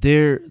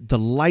the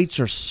lights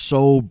are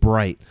so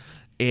bright.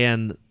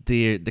 And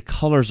the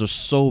colors are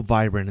so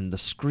vibrant, and the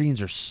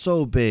screens are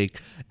so big,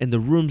 and the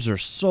rooms are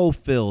so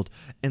filled,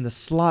 and the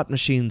slot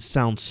machines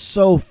sound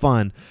so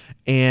fun,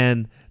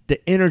 and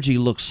the energy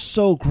looks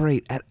so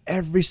great at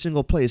every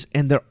single place,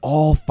 and they're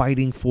all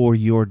fighting for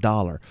your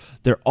dollar.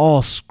 They're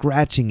all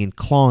scratching and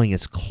clawing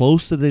as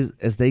close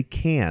as they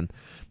can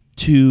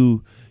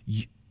to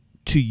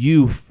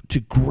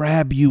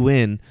grab you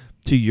in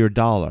to your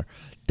dollar.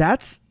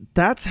 That's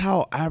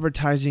how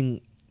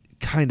advertising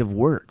kind of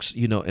works,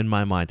 in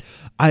my mind.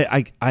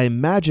 I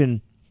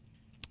imagine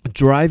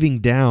driving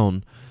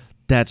down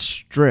that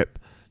strip,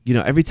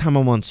 every time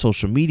I'm on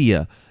social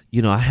media,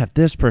 I have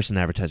this person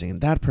advertising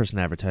and that person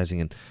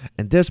advertising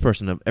and this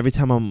person. Every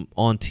time I'm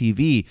on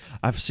TV,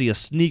 I see a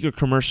sneaker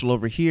commercial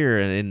over here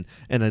and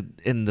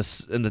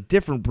a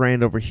different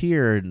brand over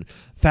here, and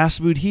fast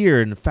food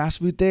here and fast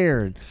food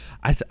there. And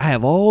I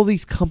have all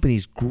these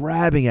companies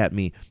grabbing at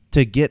me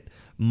to get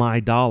my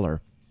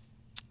dollar.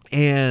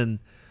 And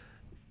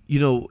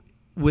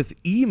with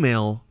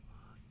email,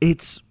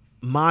 it's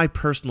my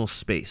personal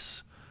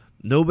space.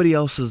 Nobody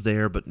else is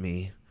there but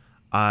me.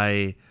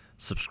 I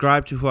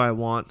subscribe to who I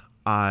want.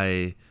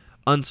 I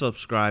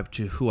unsubscribe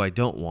to who I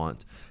don't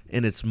want.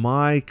 And it's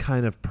my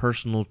kind of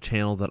personal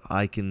channel that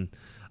I can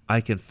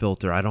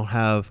filter. I don't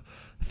have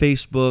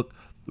Facebook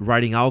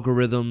writing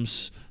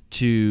algorithms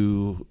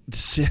to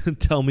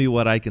tell me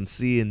what I can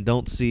see and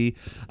don't see.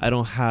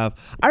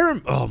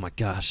 Oh my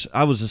gosh,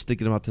 I was just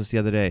thinking about this the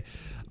other day.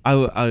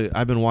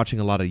 I've been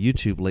watching a lot of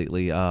YouTube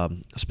lately,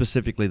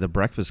 specifically The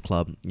Breakfast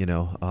Club.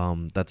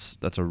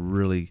 That's a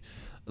really,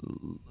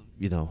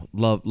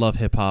 love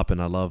hip hop,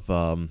 and I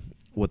love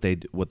what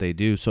they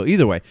do. So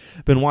either way,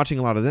 I've been watching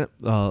a lot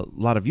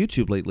of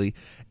YouTube lately,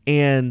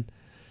 and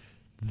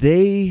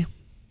they.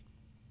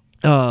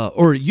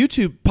 Or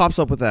YouTube pops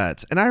up with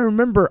ads, and I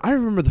remember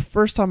the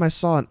first time I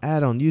saw an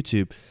ad on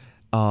YouTube,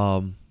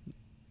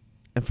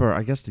 and for,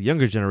 I guess, the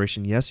younger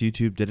generation, yes,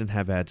 YouTube didn't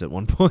have ads at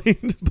one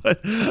point,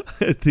 but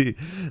because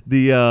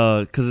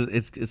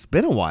it's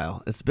been a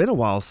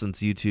while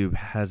since YouTube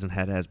hasn't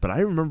had ads. But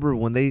I remember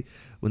when they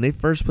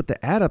first put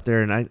the ad up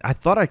there, and I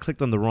thought I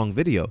clicked on the wrong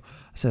video.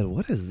 I said,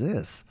 "What is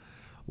this?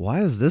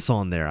 Why is this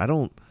on there?" I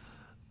don't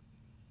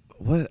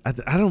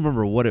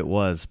remember what it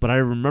was, but I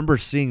remember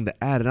seeing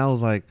the ad, and I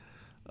was like.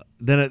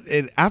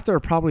 Then after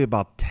probably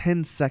about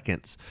 10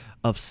 seconds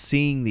of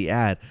seeing the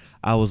ad,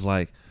 I was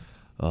like,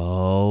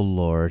 oh,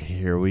 Lord,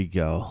 here we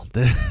go.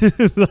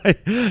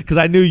 Because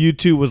I knew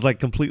YouTube was like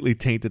completely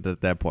tainted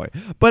at that point.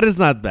 But it's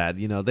not bad.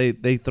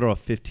 They throw a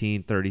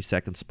 15,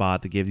 30-second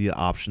spot to give you the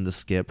option to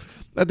skip.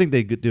 I think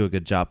they do a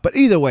good job. But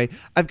either way,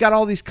 I've got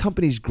all these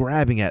companies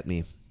grabbing at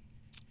me.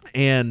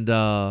 And,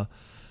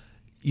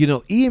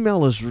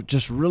 email is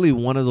just really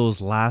one of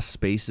those last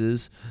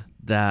spaces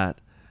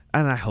that...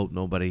 And I hope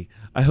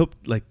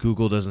like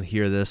Google doesn't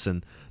hear this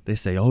and they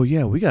say, oh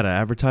yeah, we got to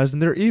advertise in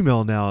their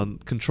email now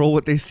and control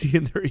what they see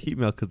in their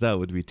email, because that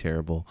would be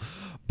terrible.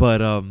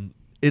 But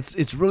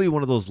it's really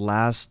one of those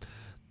last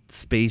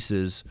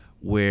spaces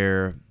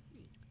where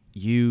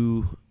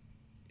it's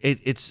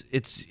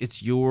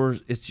your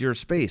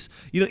space.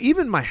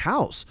 Even my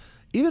house,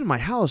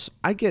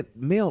 I get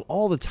mail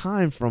all the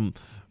time from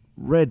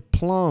Red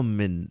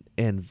Plum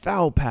and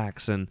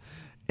Valpax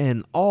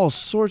and all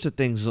sorts of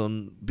things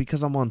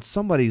because I'm on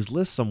somebody's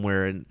list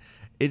somewhere, and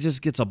it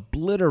just gets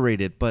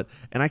obliterated.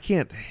 And I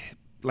can't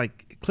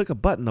like click a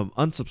button to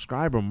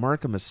unsubscribe or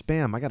mark them as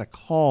spam. I got to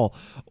call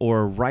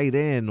or write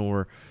in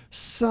or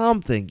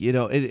something.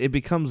 It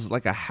becomes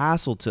like a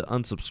hassle to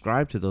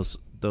unsubscribe to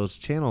those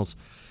channels.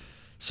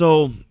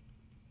 So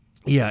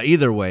yeah,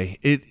 either way,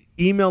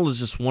 email is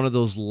just one of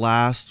those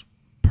last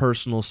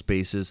personal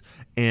spaces,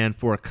 and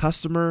for a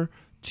customer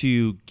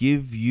to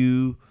give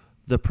you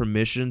the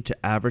permission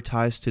to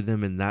advertise to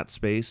them in that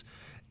space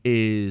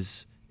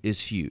is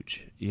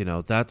huge.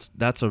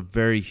 That's a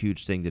very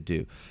huge thing to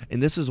do.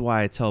 And this is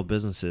why I tell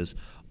businesses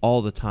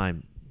all the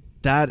time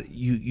that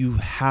you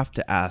have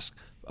to ask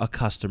a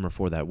customer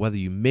for that, whether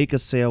you make a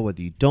sale,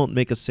 whether you don't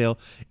make a sale.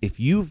 If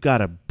you've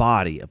got a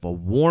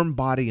warm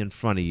body in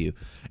front of you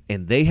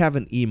and they have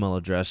an email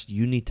address,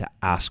 you need to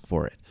ask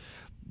for it.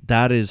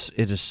 It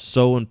is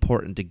so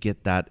important to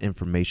get that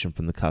information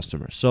from the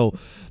customer. So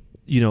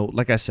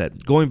like I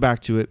said, going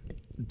back to it,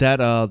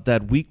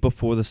 that week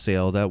before the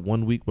sale, that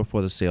 1 week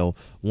before the sale,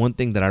 one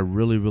thing that I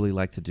really, really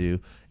like to do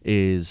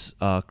is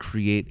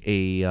create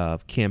a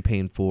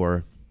campaign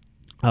for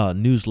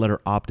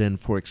newsletter opt-in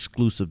for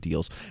exclusive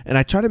deals. And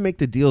I try to make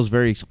the deals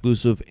very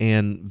exclusive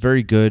and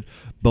very good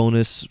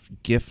bonus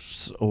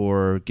gifts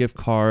or gift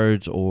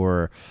cards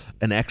or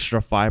an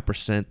extra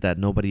 5% that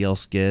nobody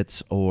else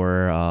gets,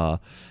 or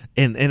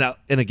and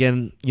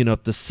again,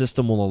 if the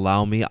system will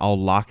allow me, I'll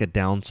lock it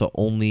down so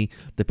only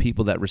the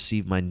people that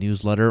receive my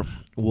newsletter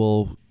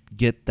will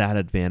get that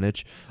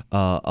advantage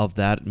of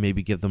that.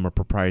 Maybe give them a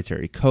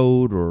proprietary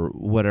code or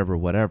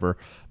whatever.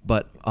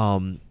 But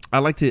I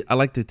like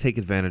to take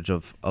advantage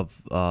of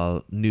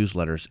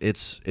newsletters.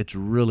 It's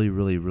really,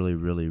 really, really,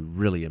 really,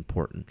 really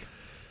important.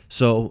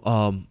 So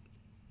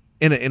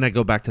and I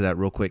go back to that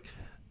real quick.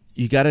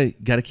 You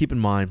gotta keep in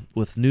mind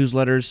with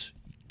newsletters,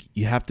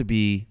 you have to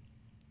be.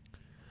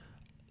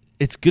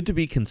 It's good to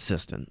be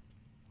consistent.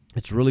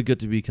 It's really good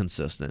to be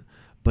consistent,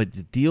 but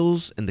the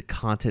deals and the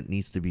content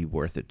needs to be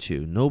worth it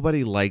too.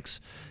 Nobody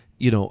likes,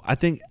 I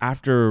think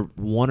after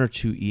one or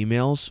two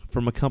emails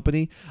from a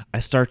company, I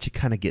start to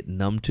kind of get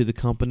numb to the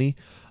company.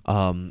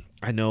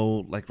 I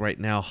know, like right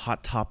now,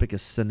 Hot Topic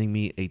is sending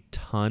me a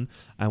ton.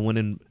 I went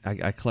in,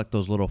 I collect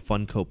those little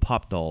Funko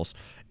Pop dolls,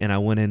 and I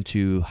went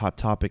into Hot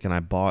Topic and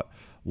I bought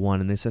one,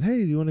 and they said,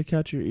 "Hey, do you want to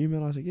catch your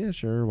email?" I was like, "Yeah,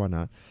 sure, why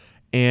not?"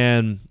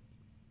 And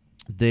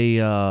they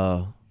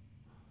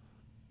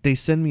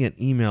send me an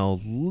email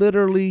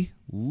literally,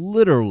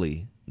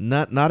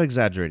 not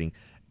exaggerating,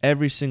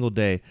 every single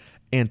day.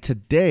 And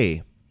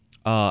today,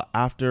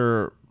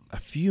 after a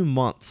few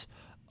months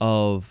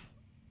of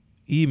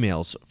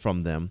emails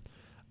from them,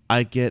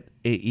 I get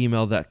an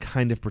email that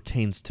kind of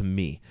pertains to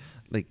me.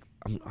 Like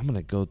I'm going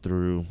to go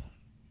through,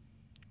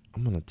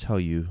 I'm going to tell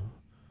you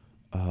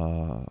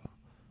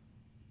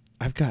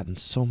I've gotten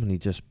so many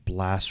just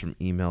blasts from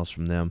emails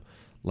from them.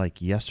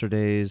 Like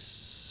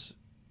yesterday's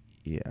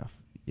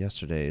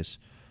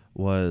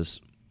was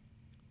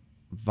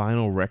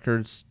vinyl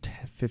records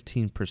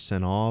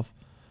 15% off.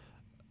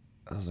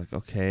 I was like,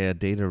 okay, a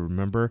day to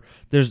remember.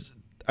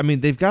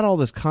 They've got all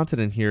this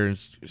content in here, and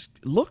it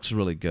looks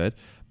really good,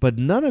 but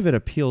none of it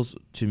appeals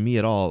to me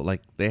at all.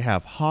 Like, they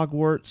have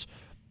Hogwarts,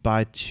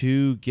 buy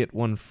 2, get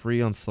 1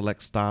 free on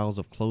select styles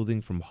of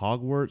clothing from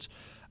Hogwarts.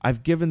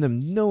 I've given them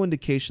no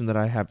indication that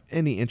I have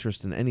any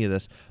interest in any of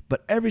this,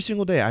 but every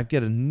single day I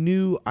get a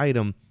new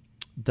item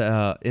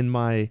in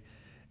my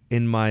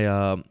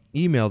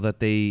email that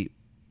they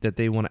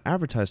want to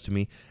advertise to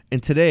me.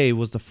 And today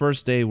was the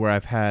first day where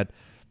I've had,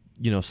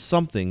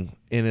 something,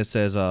 and it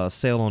says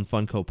sale on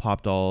Funko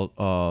Pop doll,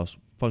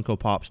 Funko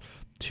Pops,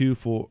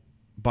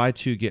 buy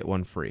 2 get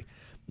 1 free.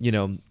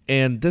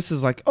 And this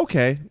is like,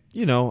 okay,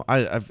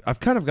 I've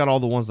kind of got all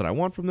the ones that I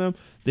want from them.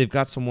 They've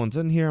got some ones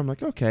in here. I'm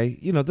like, okay,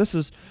 this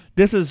is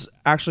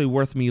actually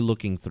worth me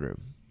looking through.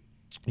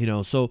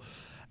 So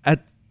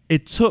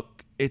it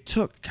took,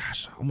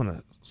 gosh, I'm going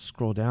to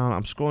scroll down.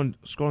 I'm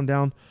scrolling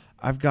down.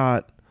 I've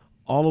got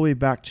all the way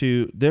back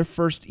to their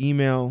first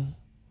email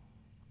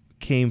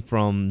came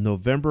from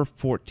November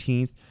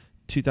 14th,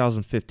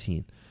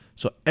 2015.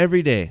 So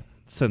every day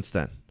since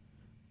then,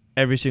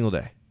 every single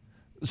day.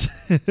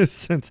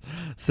 since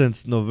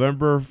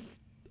November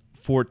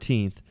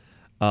 14th,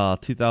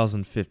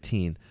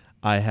 2015,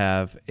 I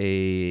have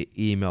a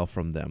email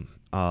from them.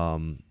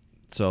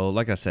 So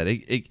like I said,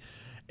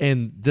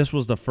 and this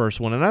was the first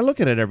one, and I look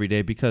at it every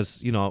day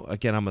because,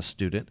 again, I'm a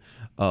student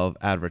of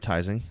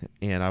advertising,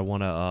 and I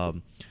want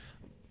to,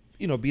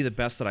 be the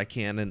best that I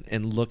can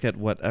and look at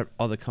what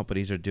other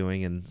companies are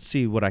doing and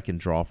see what I can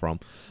draw from.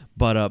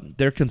 But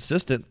they're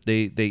consistent.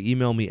 They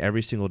email me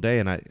every single day,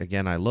 and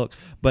I look.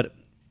 But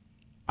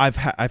I've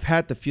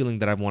had the feeling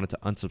that I wanted to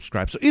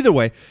unsubscribe. So either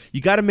way,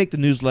 you got to make the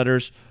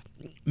newsletters,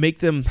 make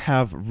them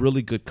have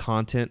really good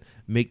content,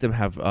 make them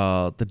have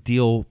the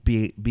deal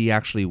be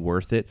actually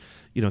worth it.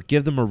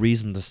 Give them a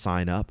reason to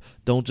sign up.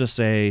 Don't just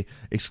say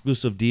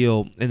exclusive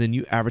deal and then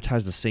you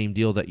advertise the same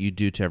deal that you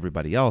do to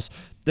everybody else.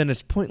 Then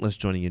it's pointless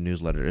joining your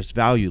newsletter. It's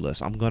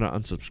valueless. I'm going to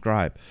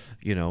unsubscribe.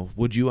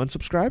 Would you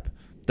unsubscribe?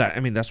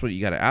 That's what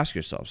you got to ask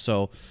yourself.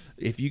 So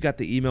if you got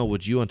the email,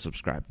 would you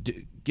unsubscribe?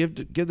 Give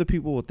the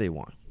people what they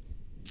want.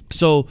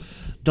 So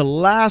the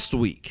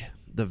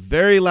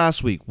very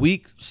last week,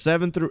 week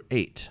 7 through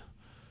 8,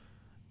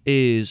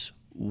 is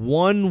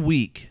 1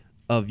 week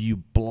of you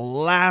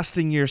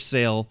blasting your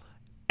sale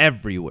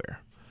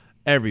everywhere.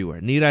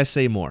 Need I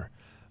say more?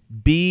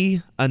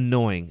 Be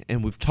annoying.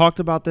 And we've talked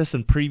about this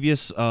in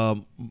previous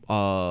Sales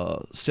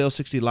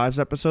 60 Lives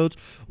episodes.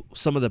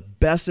 Some of the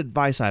best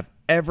advice I've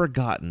ever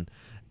gotten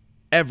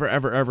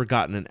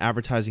in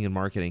advertising and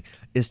marketing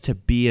is to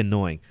be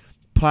annoying.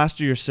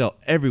 Plaster your sale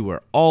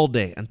everywhere all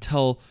day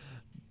until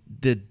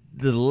the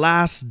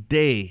last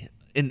day,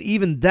 and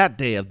even that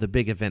day of the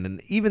big event,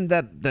 and even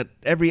that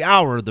every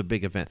hour of the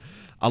big event.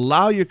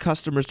 Allow your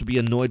customers to be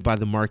annoyed by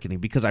the marketing,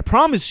 because I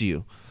promise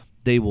you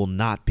they will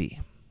not be.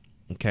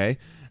 Okay?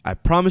 I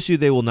promise you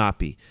they will not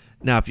be.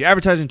 Now, if you're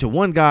advertising to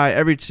one guy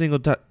every single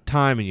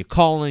time and you're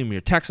calling him,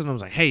 you're texting him,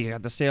 like, hey, you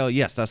got the sale?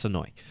 Yes, that's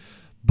annoying.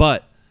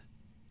 But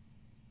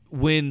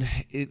when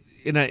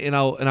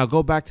I'll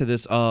go back to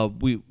this.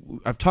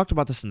 I've talked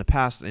about this in the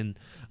past, and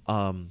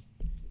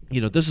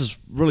this is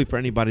really for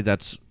anybody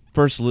that's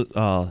first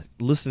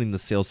listening to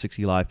Sales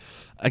 60 Live.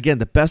 Again,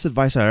 the best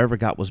advice I ever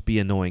got was be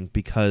annoying,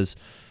 because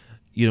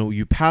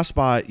you pass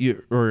by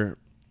or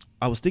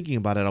I was thinking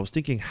about it. I was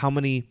thinking, how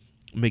many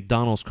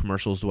McDonald's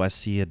commercials do I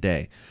see a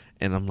day?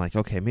 And I'm like,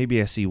 okay,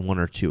 maybe I see 1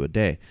 or 2 a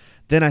day.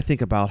 Then I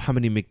think about how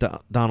many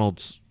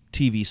McDonald's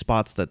TV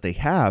spots that they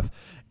have.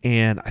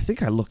 And I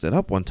think I looked it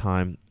up one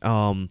time,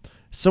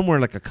 somewhere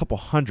like a couple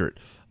hundred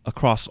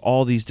across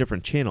all these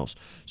different channels.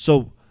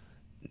 So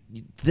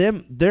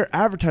their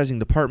advertising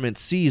department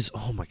sees,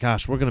 oh my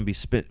gosh, we're going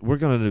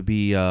to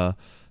be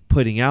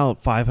putting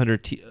out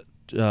 500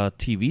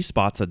 TV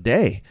spots a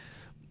day.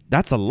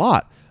 That's a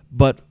lot.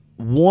 But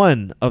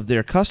one of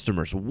their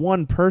customers,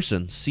 one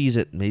person, sees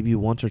it maybe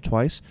once or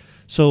twice.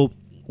 So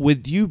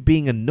with you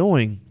being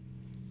annoying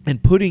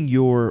and putting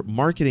your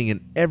marketing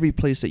in every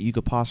place that you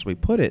could possibly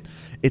put it,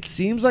 it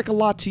seems like a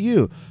lot to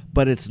you,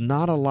 but it's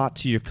not a lot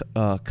to your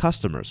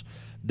customers.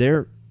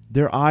 Their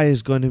eye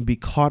is going to be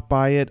caught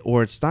by it,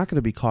 or it's not going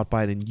to be caught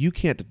by it, and you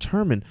can't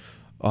determine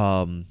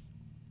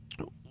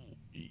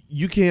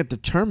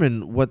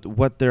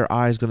what their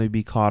eye is going to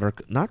be caught or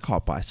not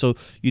caught by. So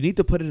you need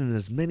to put it in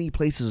as many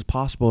places as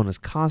possible and as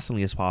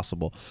constantly as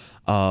possible.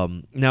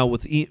 Now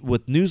with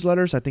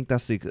newsletters, I think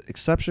that's the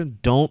exception.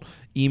 Don't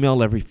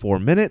email every 4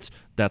 minutes.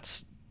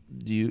 That's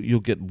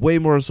you'll get way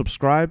more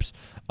subscribes.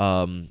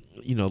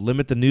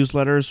 Limit the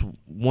newsletters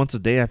once a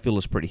day. I feel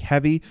is pretty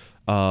heavy.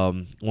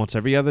 Once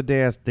every other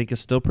day, I think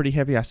is still pretty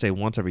heavy. I say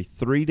once every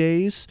 3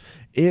 days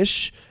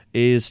ish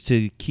is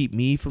to keep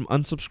me from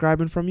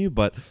unsubscribing from you.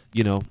 But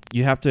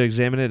you have to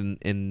examine it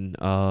and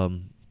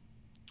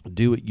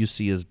Do what you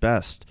see as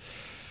best.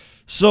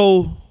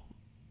 So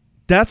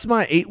that's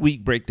my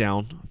 8-week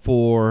breakdown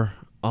for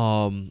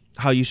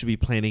how you should be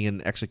planning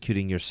and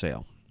executing your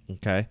sale.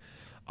 Okay.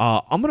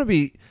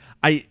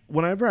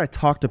 Whenever I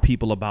talk to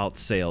people about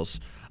sales,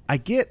 I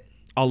get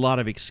a lot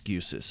of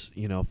excuses,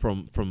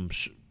 from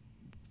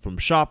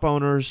shop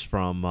owners,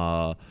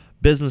 from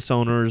business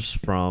owners,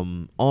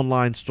 from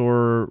online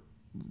store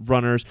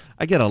runners.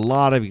 I get a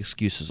lot of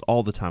excuses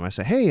all the time. I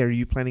say, hey, are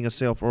you planning a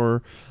sale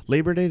for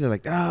Labor Day? They're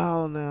like,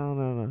 oh,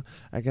 no,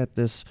 I got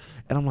this.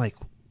 And I'm like,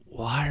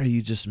 why are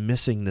you just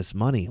missing this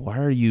money? Why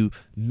are you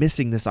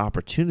missing this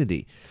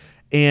opportunity?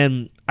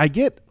 And I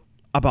get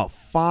about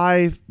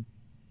 5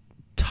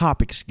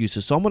 top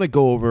excuses. So I'm going to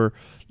go over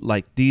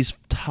like these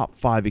top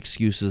 5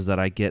 excuses that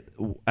I get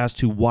as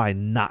to why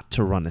not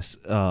to run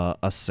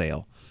a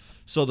sale.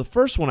 So the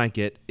first one I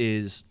get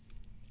is,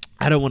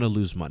 I don't want to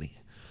lose money.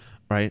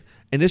 Right.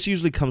 And this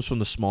usually comes from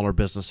the smaller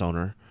business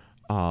owner,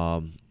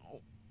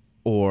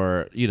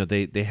 or,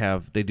 they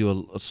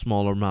do a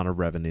smaller amount of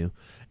revenue,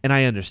 and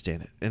I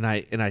understand it. And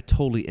I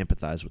totally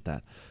empathize with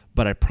that.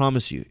 But I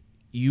promise you,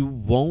 you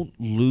won't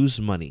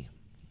lose money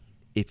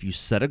if you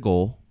set a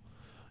goal,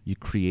 you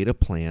create a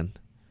plan,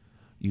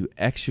 you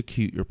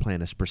execute your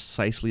plan as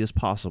precisely as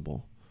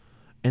possible,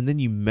 and then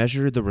you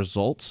measure the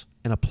results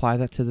and apply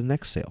that to the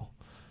next sale.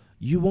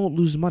 You won't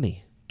lose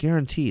money,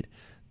 guaranteed.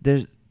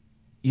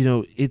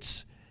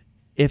 It's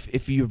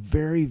if you're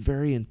very,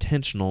 very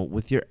intentional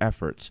with your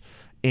efforts,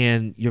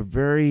 and you're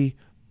very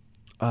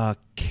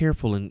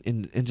careful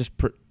and just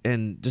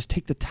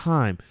take the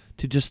time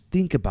to just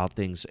think about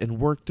things and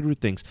work through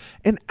things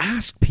and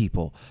ask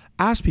people.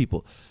 I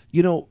still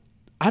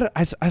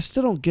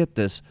don't get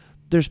this.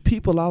 There's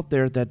people out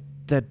there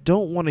that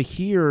don't want to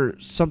hear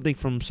something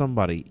from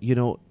somebody.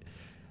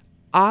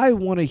 I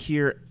want to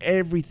hear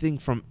everything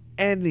from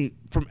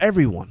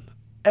everyone.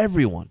 I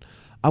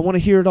want to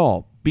hear it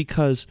all,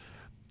 because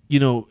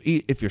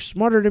if you're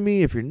smarter than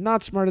me, if you're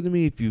not smarter than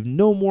me, if you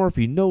know more, if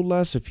you know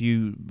less, if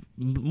you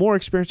more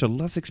experience or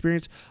less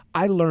experience,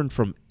 I learn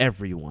from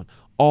everyone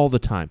all the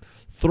time.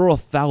 Throw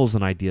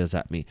 1,000 ideas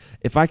at me.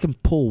 If I can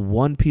pull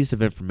one piece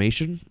of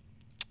information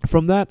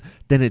from that,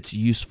 then it's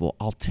useful.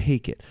 I'll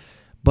take it.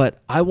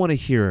 But I want to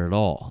hear it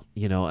all,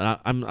 and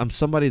I'm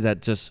somebody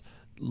that just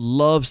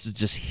loves to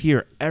just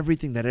hear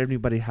everything that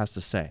everybody has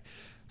to say.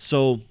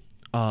 So,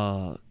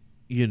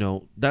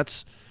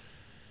 that's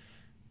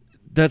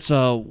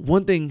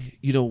one thing.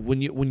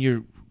 When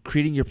you're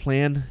creating your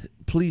plan,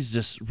 please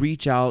just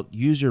reach out,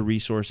 use your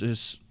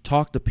resources,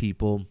 talk to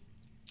people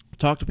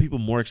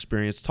more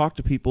experienced, talk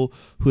to people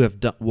who have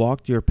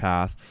walked your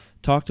path,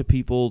 talk to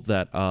people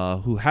that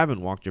who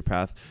haven't walked your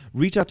path.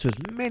 Reach out to as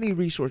many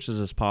resources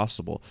as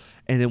possible,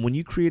 and then when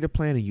you create a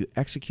plan and you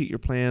execute your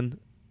plan,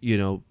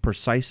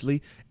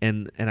 precisely.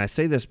 And I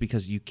say this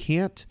because you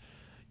can't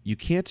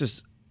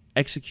just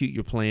execute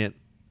your plan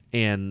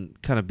and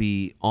kind of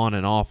be on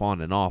and off.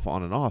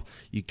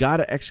 You got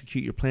to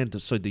execute your plan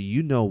so that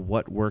you know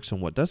what works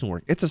and what doesn't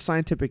work. It's a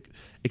scientific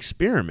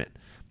experiment.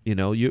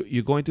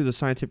 You're going through the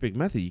scientific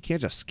method. You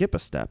can't just skip a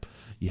step.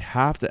 You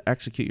have to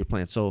execute your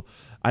plan. So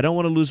I don't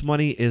want to lose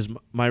money is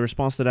my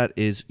response to that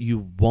is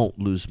you won't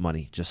lose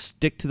money. Just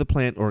stick to the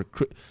plan, or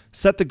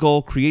set the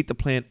goal, create the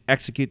plan,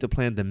 execute the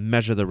plan, then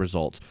measure the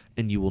results,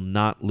 and you will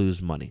not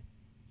lose money.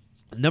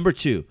 Number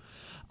 2,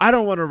 I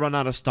don't want to run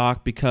out of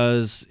stock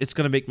because it's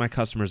going to make my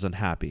customers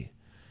unhappy.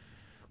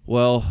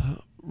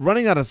 Well,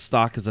 running out of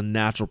stock is a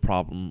natural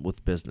problem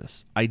with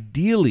business.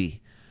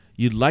 Ideally,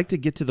 you'd like to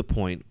get to the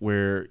point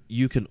where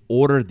you can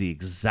order the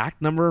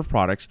exact number of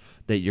products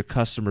that your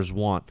customers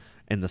want,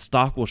 and the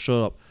stock will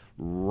show up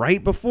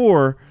right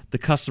before the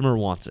customer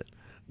wants it.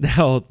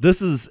 Now,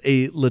 this is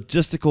a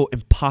logistical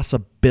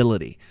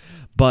impossibility,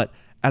 but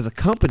as a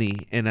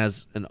company and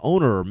as an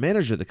owner or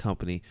manager of the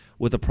company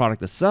with a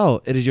product to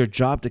sell, it is your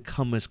job to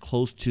come as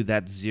close to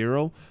that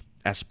zero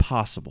as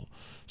possible.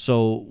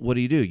 So what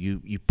do?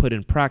 You put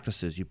in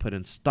practices, you put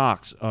in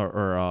stocks,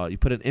 or you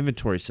put in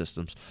inventory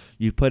systems,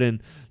 you put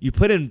in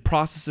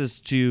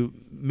processes to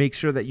make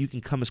sure that you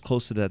can come as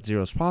close to that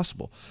zero as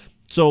possible.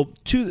 So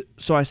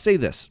I say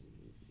this: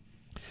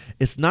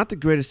 it's not the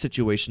greatest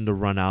situation to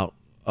run out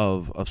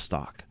of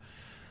stock,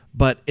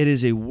 but it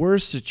is a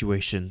worse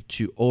situation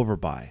to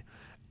overbuy.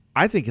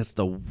 I think it's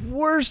the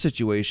worst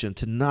situation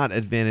to not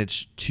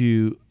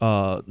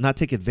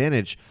take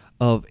advantage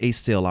of a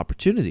sale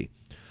opportunity.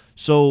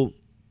 So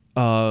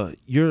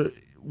you're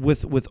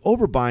with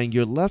overbuying,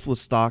 you're left with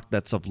stock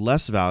that's of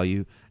less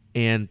value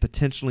and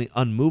potentially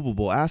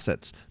unmovable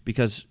assets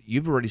because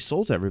you've already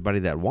sold to everybody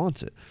that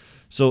wants it.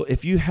 So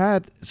if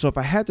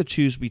I had to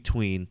choose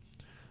between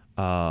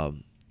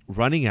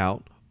running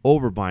out,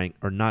 overbuying,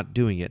 or not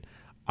doing it,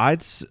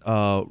 I'd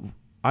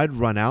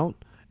run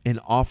out and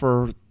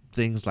offer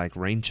things like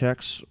rain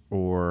checks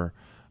or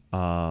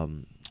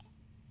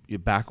your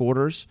back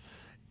orders.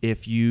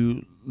 If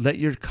you let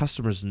your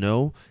customers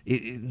know,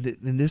 and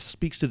this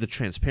speaks to the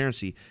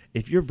transparency,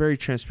 if you're very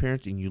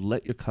transparent and you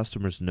let your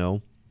customers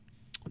know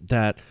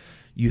that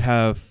you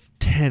have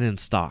 10 in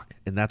stock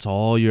and that's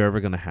all you're ever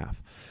going to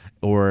have,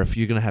 or if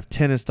you're going to have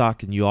 10 in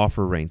stock and you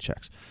offer rain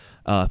checks.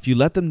 If you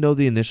let them know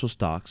the initial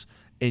stocks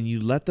and you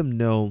let them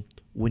know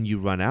when you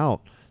run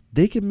out,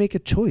 they can make a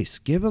choice.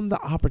 Give them the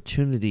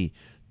opportunity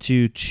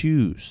to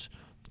choose.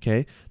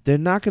 Okay, they're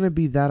not going to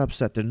be that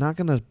upset. They're not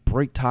going to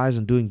break ties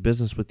and doing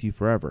business with you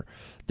forever.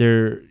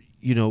 They're,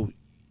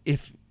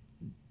 if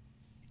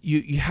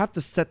you have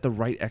to set the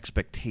right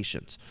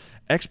expectations,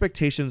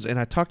 and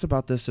I talked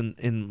about this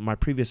in my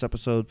previous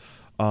episode,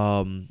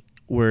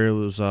 where it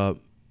was the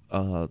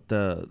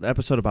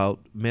episode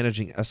about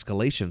managing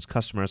escalations,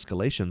 customer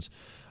escalations,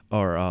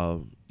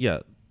 or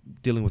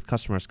dealing with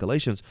customer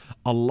escalations.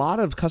 A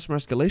lot of customer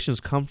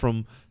escalations come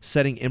from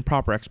setting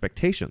improper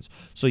expectations.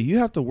 So you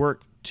have to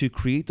work to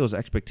create those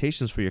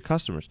expectations for your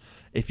customers.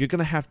 If you're going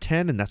to have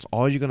 10 and that's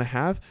all you're going to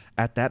have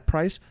at that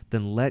price,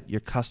 then let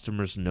your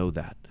customers know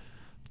that.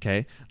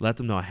 Okay? Let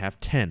them know I have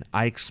 10.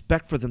 I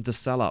expect for them to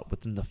sell out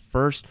within the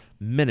first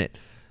minute.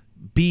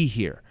 Be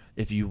here.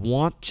 If you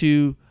want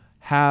to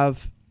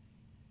have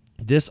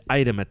this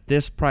item at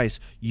this price,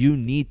 you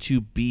need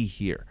to be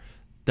here.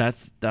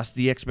 That's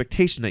the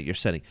expectation that you're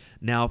setting.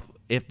 Now,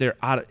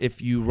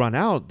 if you run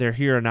out, they're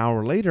here an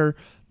hour later,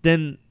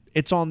 then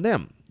it's on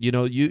them.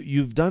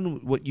 You've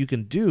done what you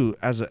can do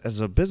as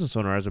a business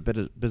owner, as a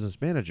business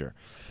manager.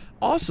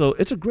 Also,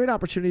 it's a great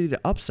opportunity to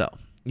upsell.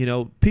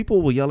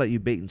 People will yell at you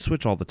bait and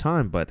switch all the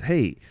time, but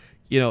hey,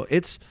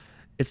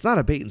 it's not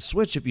a bait and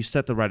switch if you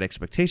set the right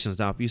expectations.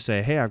 Now, if you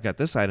say, hey, I've got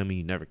this item and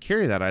you never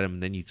carry that item,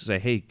 and then you say,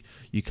 hey,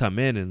 you come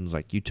in and it's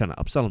like you trying to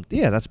upsell them,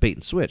 yeah, that's bait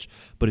and switch.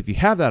 But if you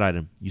have that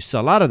item, you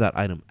sell out of that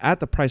item at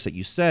the price that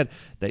you said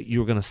that you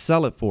were going to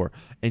sell it for,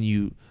 and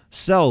you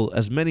sell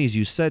as many as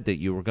you said that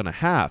you were going to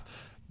have,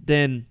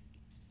 then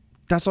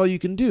that's all you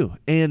can do.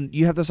 And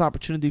you have this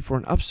opportunity for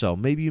an upsell.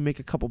 Maybe you make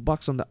a couple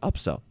bucks on the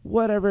upsell,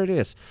 whatever it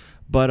is.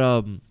 But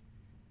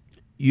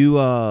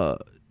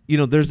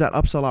there's that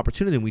upsell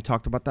opportunity, and we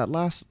talked about that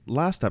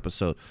last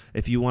episode.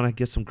 If you want to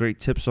get some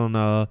great tips on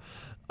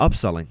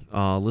upselling,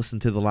 listen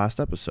to the last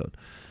episode.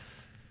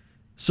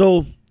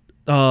 So,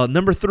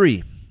 number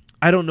 3,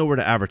 I don't know where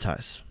to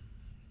advertise.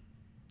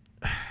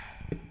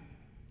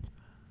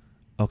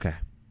 Okay,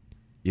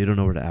 you don't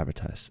know where to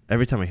advertise.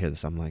 Every time I hear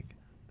this, I'm like,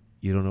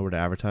 you don't know where to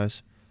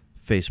advertise?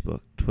 Facebook,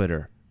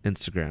 Twitter,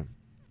 Instagram,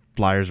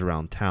 flyers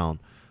around town,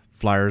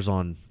 flyers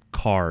on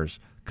cars,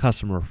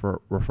 customer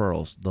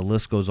referrals. The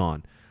list goes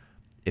on.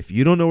 If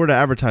you don't know where to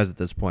advertise at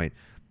this point,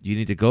 you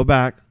need to go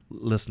back,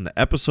 listen to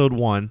episode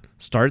 1,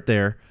 start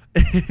there,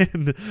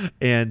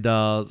 and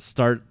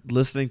start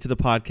listening to the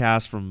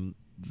podcast from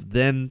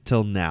then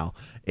till now.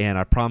 And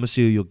I promise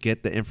you'll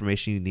get the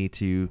information you need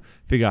to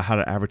figure out how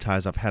to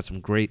advertise. I've had some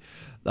great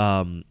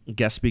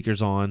guest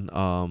speakers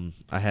on.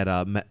 I had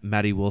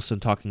Maddie Wilson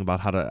talking about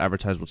how to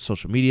advertise with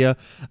social media.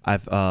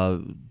 I've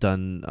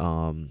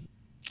done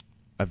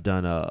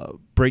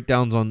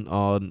breakdowns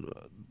on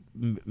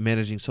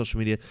managing social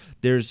media.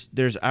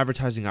 There's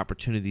advertising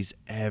opportunities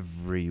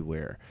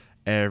everywhere.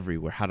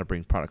 How to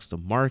bring products to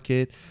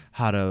market,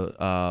 how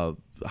to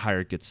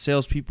hire good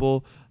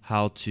salespeople,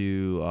 how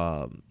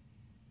to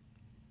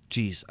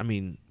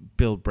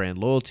build brand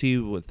loyalty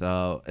with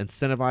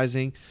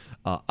incentivizing,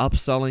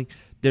 upselling.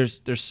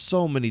 There's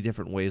so many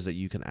different ways that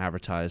you can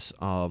advertise.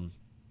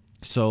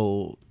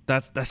 So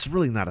that's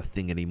really not a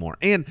thing anymore,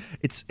 and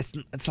it's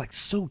like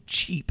so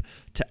cheap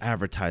to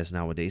advertise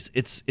nowadays.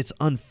 It's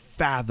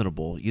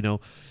unfathomable.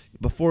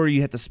 Before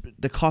you had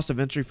the cost of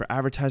entry for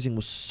advertising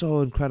was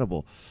so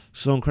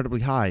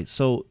incredibly high.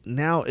 So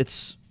now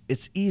it's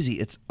easy.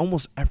 It's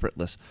almost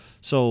effortless.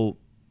 So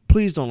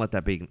please don't let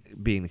that be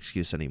an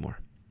excuse anymore.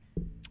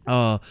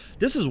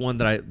 This is one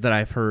that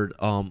I've heard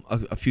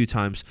a few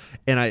times,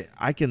 and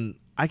I can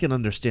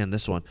understand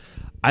this one.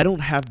 I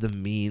don't have the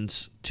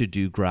means to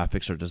do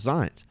graphics or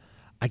designs.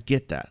 I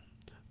get that.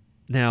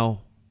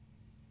 Now,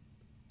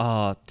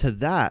 to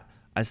that,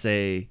 I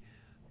say,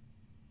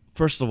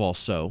 first of all,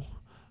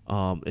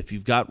 if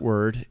you've got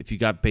Word, if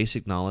you've got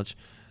basic knowledge,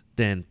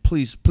 then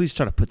please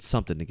try to put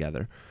something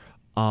together.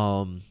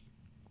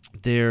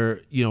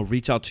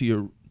 Reach out to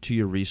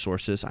your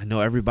resources. I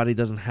know everybody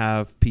doesn't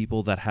have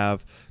people that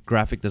have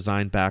graphic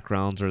design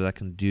backgrounds or that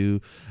can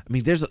do.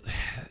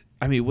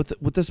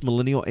 With this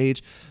millennial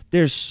age,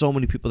 there's so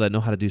many people that know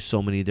how to do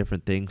so many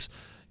different things.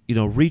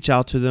 Reach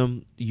out to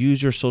them.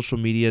 Use your social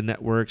media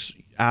networks.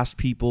 Ask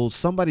people.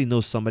 Somebody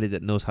knows somebody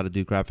that knows how to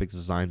do graphic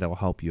design that will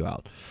help you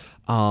out.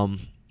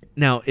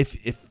 Now, if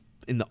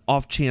in the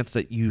off chance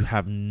that you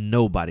have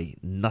nobody,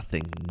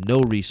 nothing,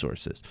 no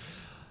resources,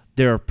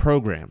 there are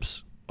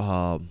programs.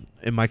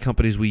 In my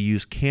companies, we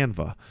use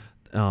Canva.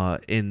 I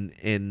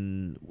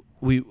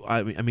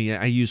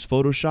use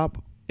Photoshop,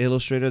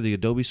 Illustrator, the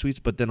Adobe suites,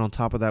 but then on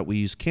top of that, we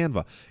use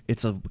Canva.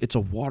 It's a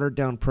watered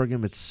down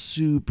program. It's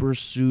super,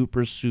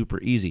 super,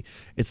 super easy.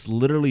 It's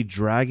literally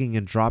dragging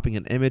and dropping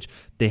an image.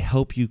 They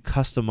help you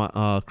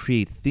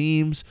create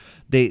themes.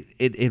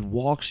 It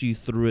walks you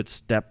through it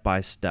step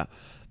by step.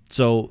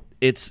 So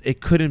it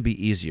couldn't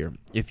be easier.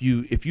 If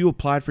you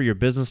applied for your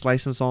business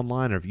license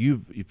online, or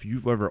if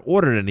you've ever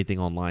ordered anything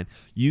online,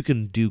 you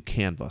can do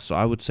Canva. So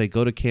I would say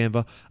go to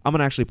Canva. I'm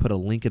gonna actually put a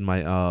link in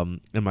my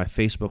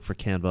Facebook for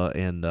Canva,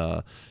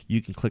 and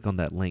you can click on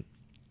that link.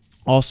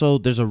 Also,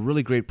 there's a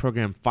really great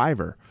program,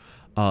 Fiverr.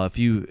 If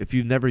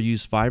you've never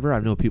used Fiverr, I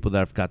know people that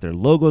have got their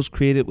logos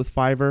created with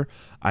Fiverr.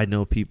 I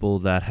know people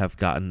that have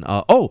gotten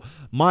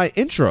my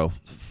intro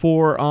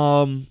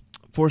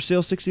for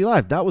Sales 60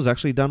 Live, that was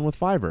actually done with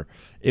Fiverr.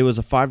 It was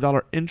a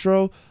 $5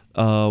 intro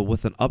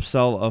with an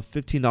upsell of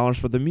 $15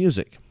 for the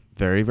music.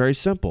 Very, very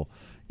simple.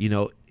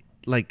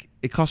 Like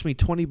it cost me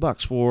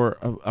 $20 for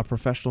a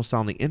professional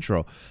sounding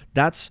intro.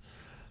 That's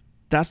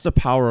the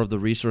power of the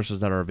resources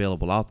that are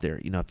available out there.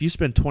 If you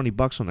spend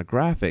 $20 on a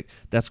graphic,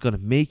 that's going to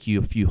make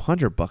you a few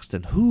 $100.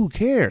 Then who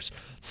cares?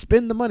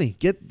 Spend the money.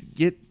 Get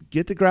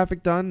the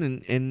graphic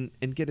done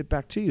and get it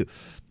back to you.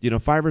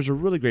 Fiverr is a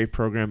really great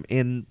program,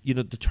 and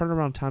the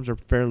turnaround times are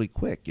fairly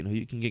quick.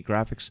 You can get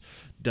graphics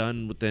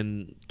done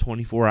within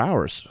 24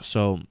 hours.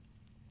 So,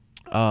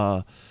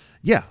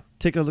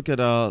 take a look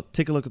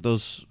at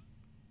those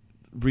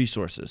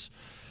resources.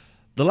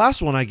 The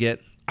last one I get,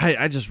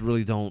 I just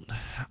really don't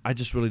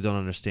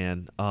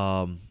understand.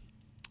 I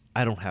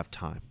don't have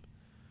time.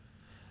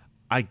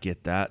 I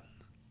get that.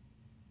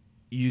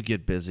 You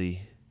get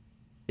busy.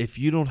 If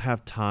you don't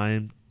have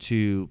time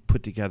to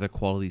put together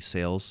quality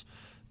sales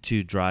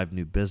to drive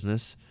new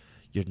business,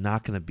 you're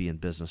not going to be in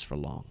business for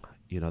long.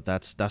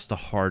 That's the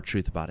hard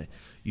truth about it.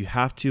 You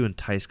have to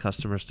entice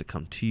customers to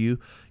come to you.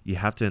 You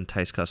have to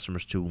entice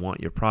customers to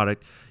want your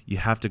product. You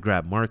have to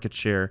grab market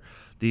share.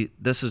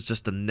 This is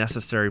just a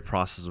necessary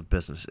process of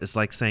business. It's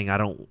like saying I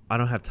don't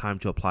have time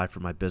to apply for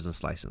my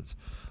business license.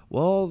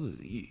 Well,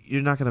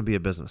 you're not going to be a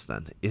business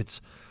then.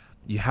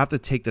 You have to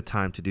take the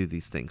time to do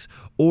these things,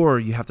 or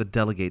you have to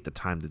delegate the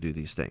time to do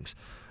these things.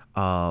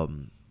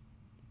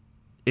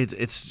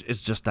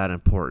 It's just that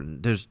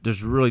important.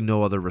 There's really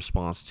no other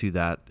response to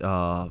that.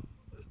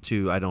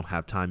 I don't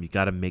have time. You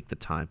got to make the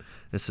time.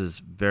 It's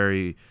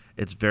very,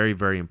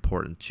 very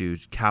important to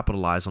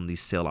capitalize on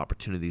these sale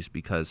opportunities,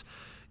 because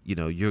you're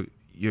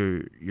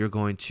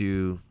going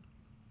to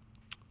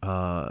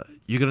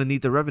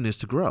need the revenues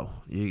to grow.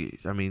 You're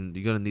going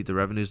to need the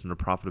revenues and the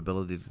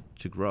profitability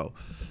to grow.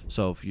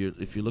 So if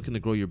you're looking to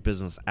grow your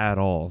business at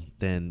all,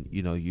 then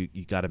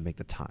you got to make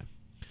the time.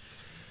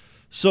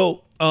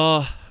 So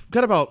we've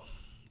got about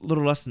a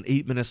little less than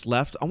 8 minutes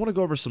left. I want to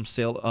go over some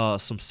sale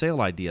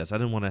ideas. I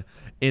didn't want to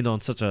end on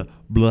such a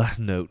blah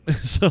note.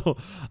 So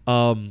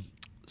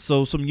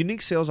some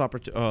unique sales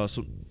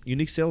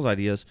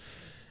ideas.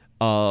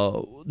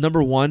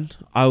 Number one,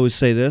 I always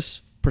say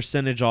this: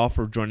 percentage off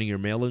for joining your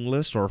mailing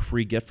list, or a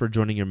free gift for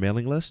joining your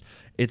mailing list.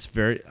 It's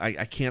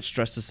I can't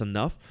stress this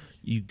enough.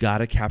 You got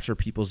to capture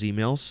people's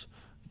emails.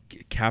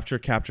 Capture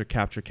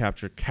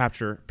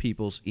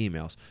people's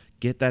emails.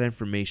 Get that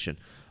information.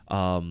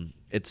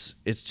 It's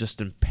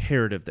just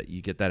imperative that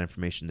you get that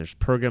information. There's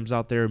programs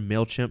out there.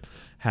 MailChimp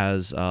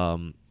has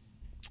a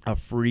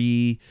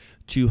free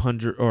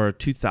 200 or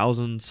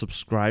 2,000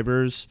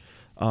 subscribers.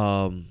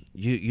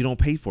 You don't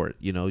pay for it.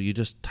 You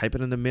just type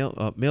it in the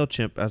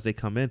MailChimp as they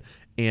come in,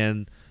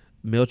 and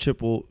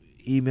MailChimp will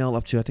email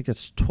up to, I think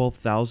it's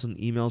 12,000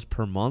 emails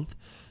per month.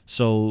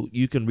 So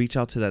you can reach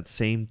out to that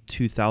same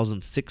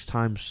 2,000 6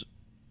 times,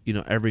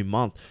 every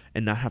month,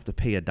 and not have to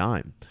pay a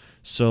dime.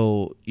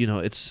 So,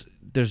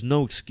 there's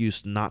no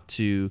excuse not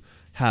to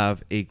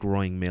have a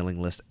growing mailing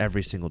list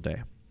every single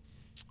day.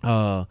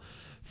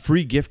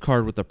 Free gift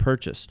card with a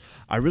purchase.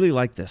 I really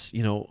like this.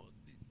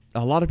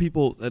 A lot of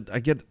people, I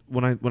get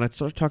when I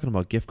start talking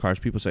about gift cards,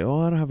 people say,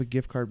 "Oh, I don't have a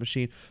gift card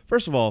machine."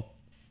 First of all,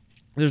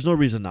 there's no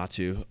reason not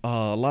to.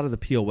 A lot of the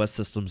POS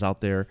systems out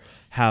there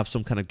have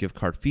some kind of gift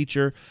card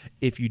feature.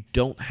 If you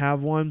don't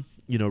have one,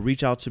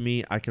 reach out to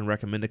me. I can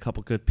recommend a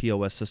couple good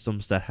POS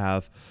systems that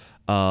have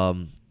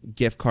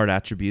gift card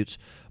attributes.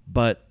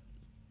 But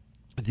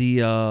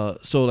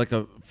so like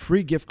a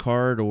free gift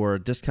card or a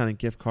discounted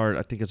gift card,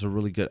 I think is a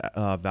really good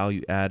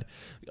value add.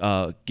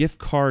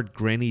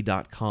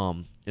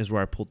 Giftcardgranny.com is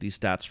where I pulled these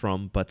stats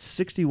from, but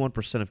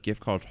 61% of gift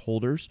card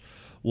holders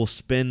will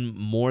spend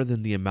more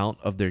than the amount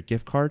of their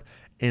gift card,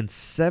 and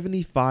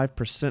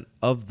 75%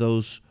 of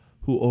those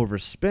who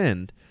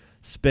overspend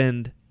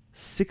spend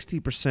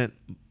 60%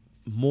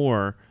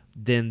 more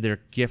than their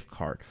gift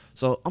card.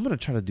 So I'm going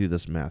to try to do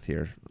this math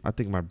here. I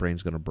think my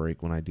brain's going to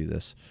break when I do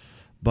this.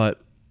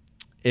 But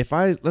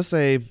let's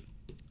say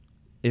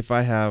if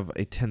I have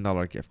a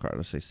 $10 gift card,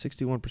 let's say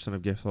 61%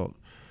 of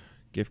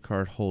gift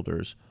card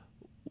holders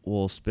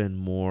will spend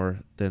more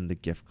than the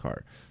gift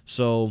card.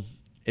 So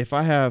if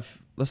I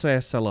have, let's say I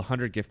sell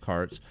 100 gift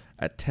cards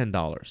at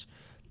 $10,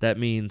 that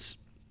means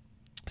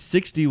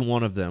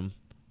 61 of them,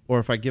 or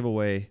if I give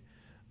away,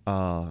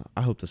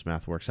 I hope this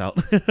math works out.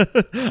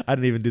 I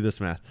didn't even do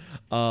this math.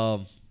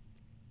 So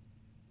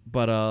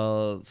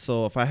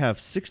if I have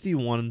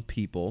 61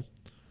 people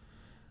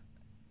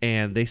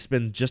and they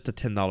spend just a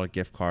 $10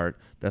 gift card,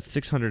 that's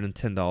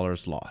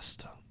 $610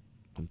 lost. I'm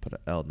going to put an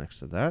L next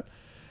to that.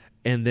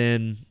 And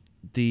then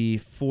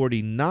the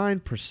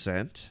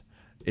 49%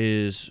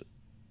 is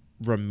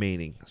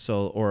remaining.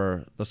 So,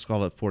 or let's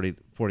call it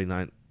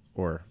 49,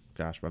 or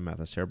gosh, my math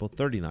is terrible.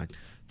 39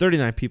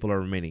 people are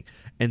remaining.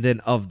 And then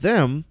of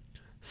them,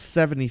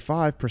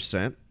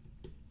 75%,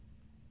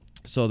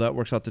 so that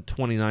works out to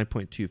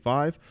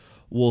 29.25,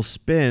 will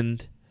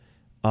spend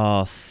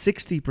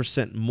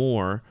 60%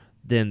 more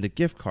than the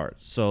gift card.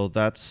 So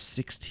that's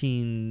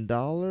 $16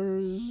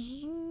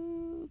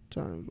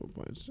 times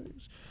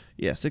 1.6.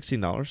 Yeah,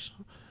 $16.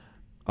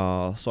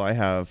 So I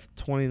have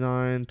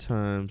 29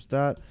 times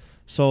that.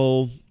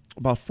 So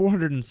about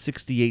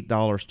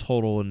 $468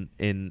 total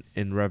in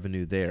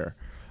revenue there.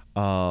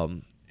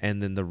 And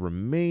then the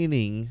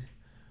remaining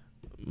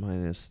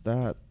minus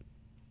that,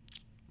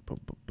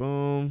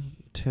 boom,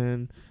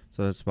 10.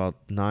 So that's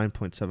about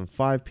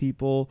 9.75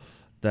 people.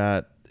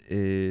 That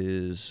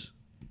is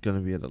going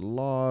to be at a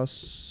loss.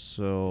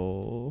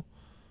 So,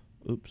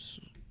 oops,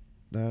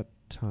 that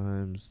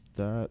times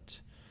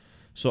that.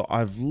 So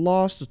I've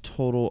lost a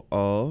total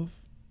of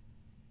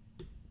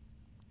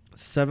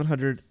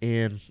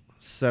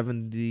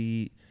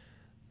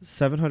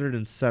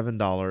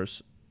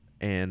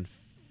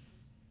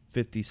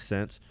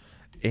 $707.50,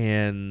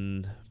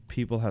 and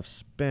people have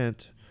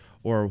spent,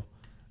 and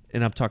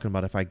I'm talking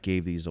about if I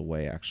gave these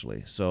away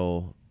actually.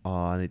 So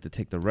I need to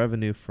take the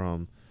revenue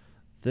from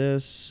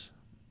this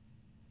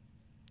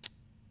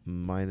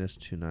minus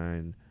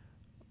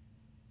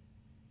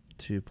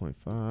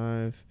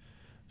 2.5.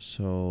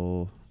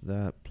 So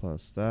that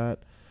plus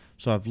that.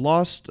 So I've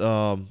lost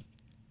oh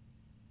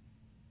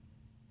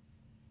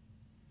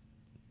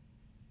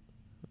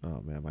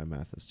man, my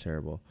math is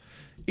terrible.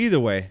 Either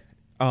way,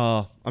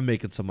 I'm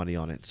making some money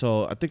on it.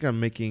 So I think I'm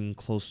making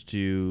close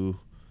to,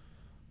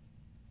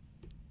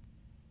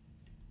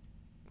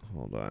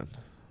 hold on,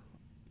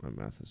 my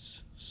math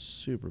is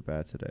super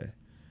bad today.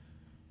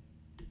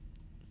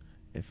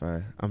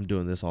 I'm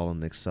doing this all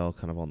in Excel,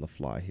 kind of on the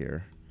fly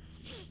here.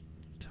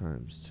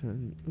 Times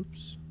 10,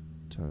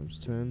 times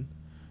 10,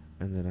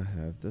 and then I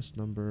have this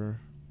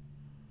number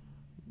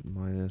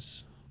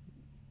minus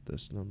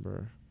this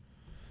number.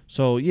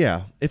 So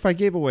yeah, if I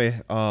gave away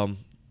 $10,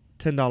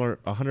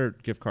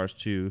 100 gift cards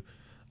to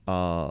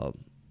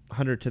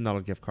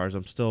 $110 gift cards,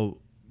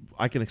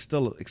 I can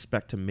still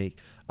expect to make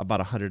about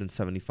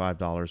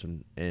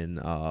 $175 in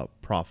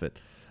profit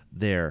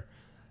there.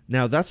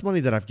 Now that's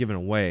money that I've given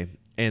away,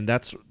 and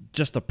that's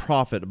just a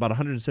profit, about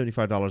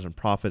 $175 in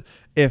profit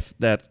if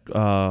that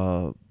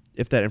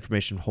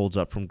information holds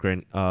up from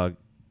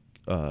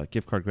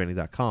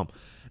giftcardgranny.com.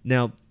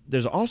 Now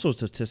there's also a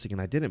statistic,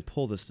 and I didn't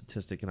pull this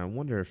statistic, and I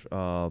wonder if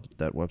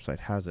that website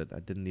has it. I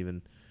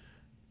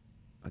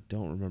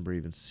don't remember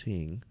even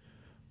seeing,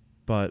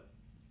 but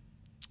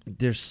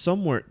there's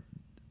somewhere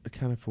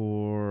accounted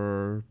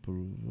for.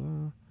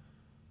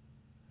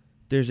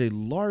 There's a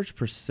large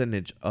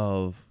percentage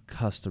of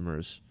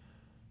customers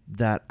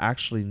that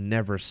actually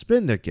never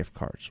spend their gift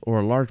cards, or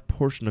a large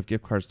portion of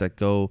gift cards that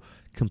go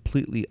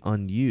completely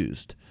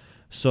unused.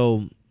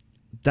 So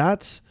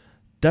that's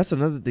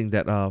another thing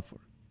that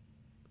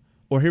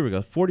here we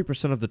go.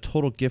 40% of the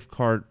total gift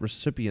card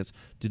recipients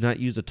do not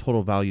use the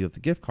total value of the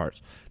gift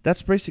cards.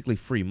 That's basically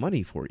free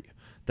money for you.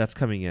 That's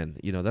coming in.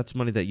 That's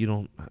money that you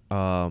don't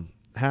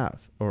have,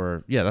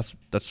 or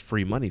that's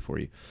free money for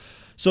you.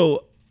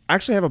 So I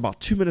actually have about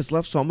 2 minutes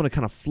left, so I'm going to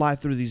kind of fly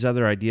through these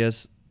other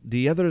ideas.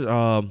 The other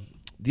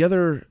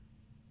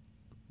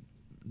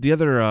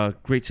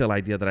great sale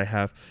idea that I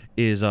have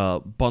is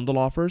bundle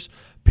offers,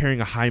 pairing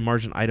a high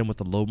margin item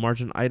with a low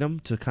margin item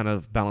to kind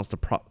of balance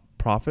the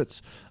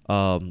profits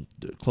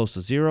close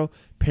to zero,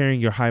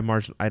 pairing your high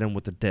margin item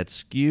with a dead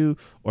SKU,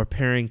 or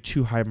pairing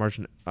two high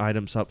margin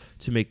items up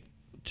to make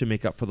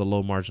up for the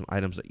low margin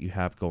items that you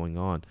have going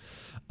on.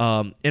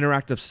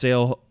 Interactive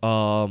sale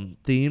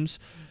themes.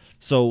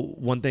 So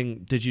one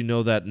thing, did you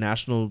know that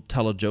National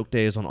Tell a Joke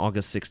Day is on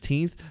August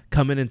 16th?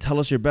 Come in and tell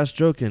us your best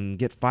joke and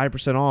get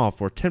 5%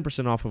 off or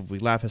 10% off if we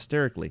laugh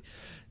hysterically.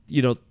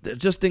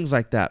 Just things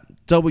like that.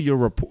 Double your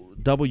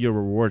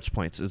rewards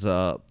points is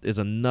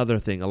another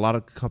thing. A lot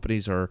of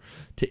companies are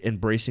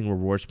embracing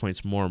rewards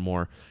points more and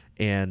more.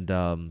 And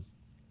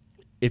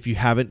if you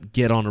haven't,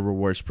 get on a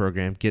rewards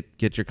program.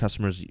 Get your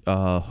customers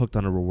hooked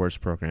on a rewards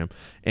program.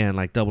 And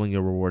like doubling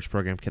your rewards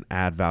program can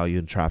add value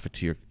and traffic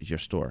to your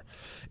store.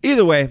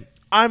 Either way,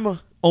 I'm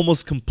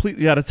almost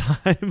completely out of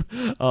time.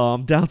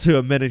 I'm down to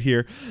a minute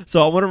here.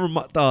 So I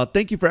want to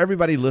thank you for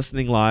everybody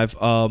listening live.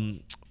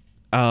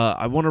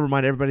 I want to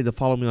remind everybody to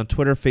follow me on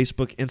Twitter,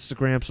 Facebook,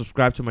 Instagram,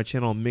 subscribe to my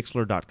channel on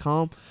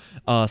Mixler.com,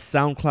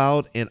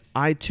 SoundCloud, and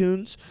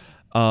iTunes.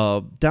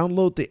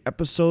 Download the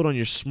episode on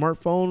your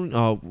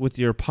smartphone with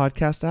your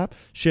podcast app.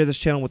 Share this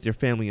channel with your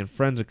family and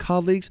friends and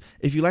colleagues.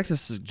 If you'd like to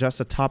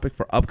suggest a topic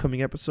for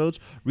upcoming episodes,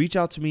 reach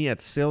out to me at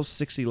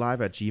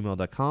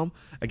sales60live@gmail.com.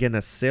 Again,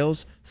 that's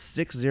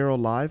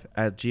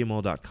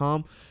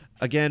sales60live@gmail.com.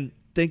 Again,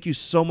 thank you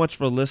so much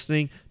for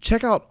listening.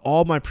 Check out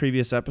all my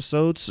previous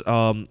episodes.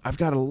 I've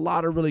got a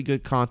lot of really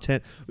good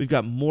content. We've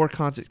got more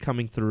content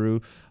coming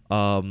through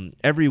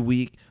every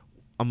week.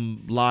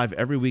 I'm live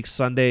every week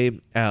Sunday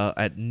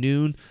at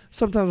noon.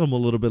 Sometimes I'm a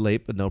little bit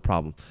late, but no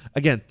problem.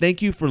 Again,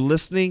 thank you for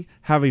listening.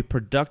 Have a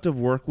productive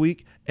work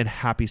week and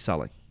happy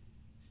selling.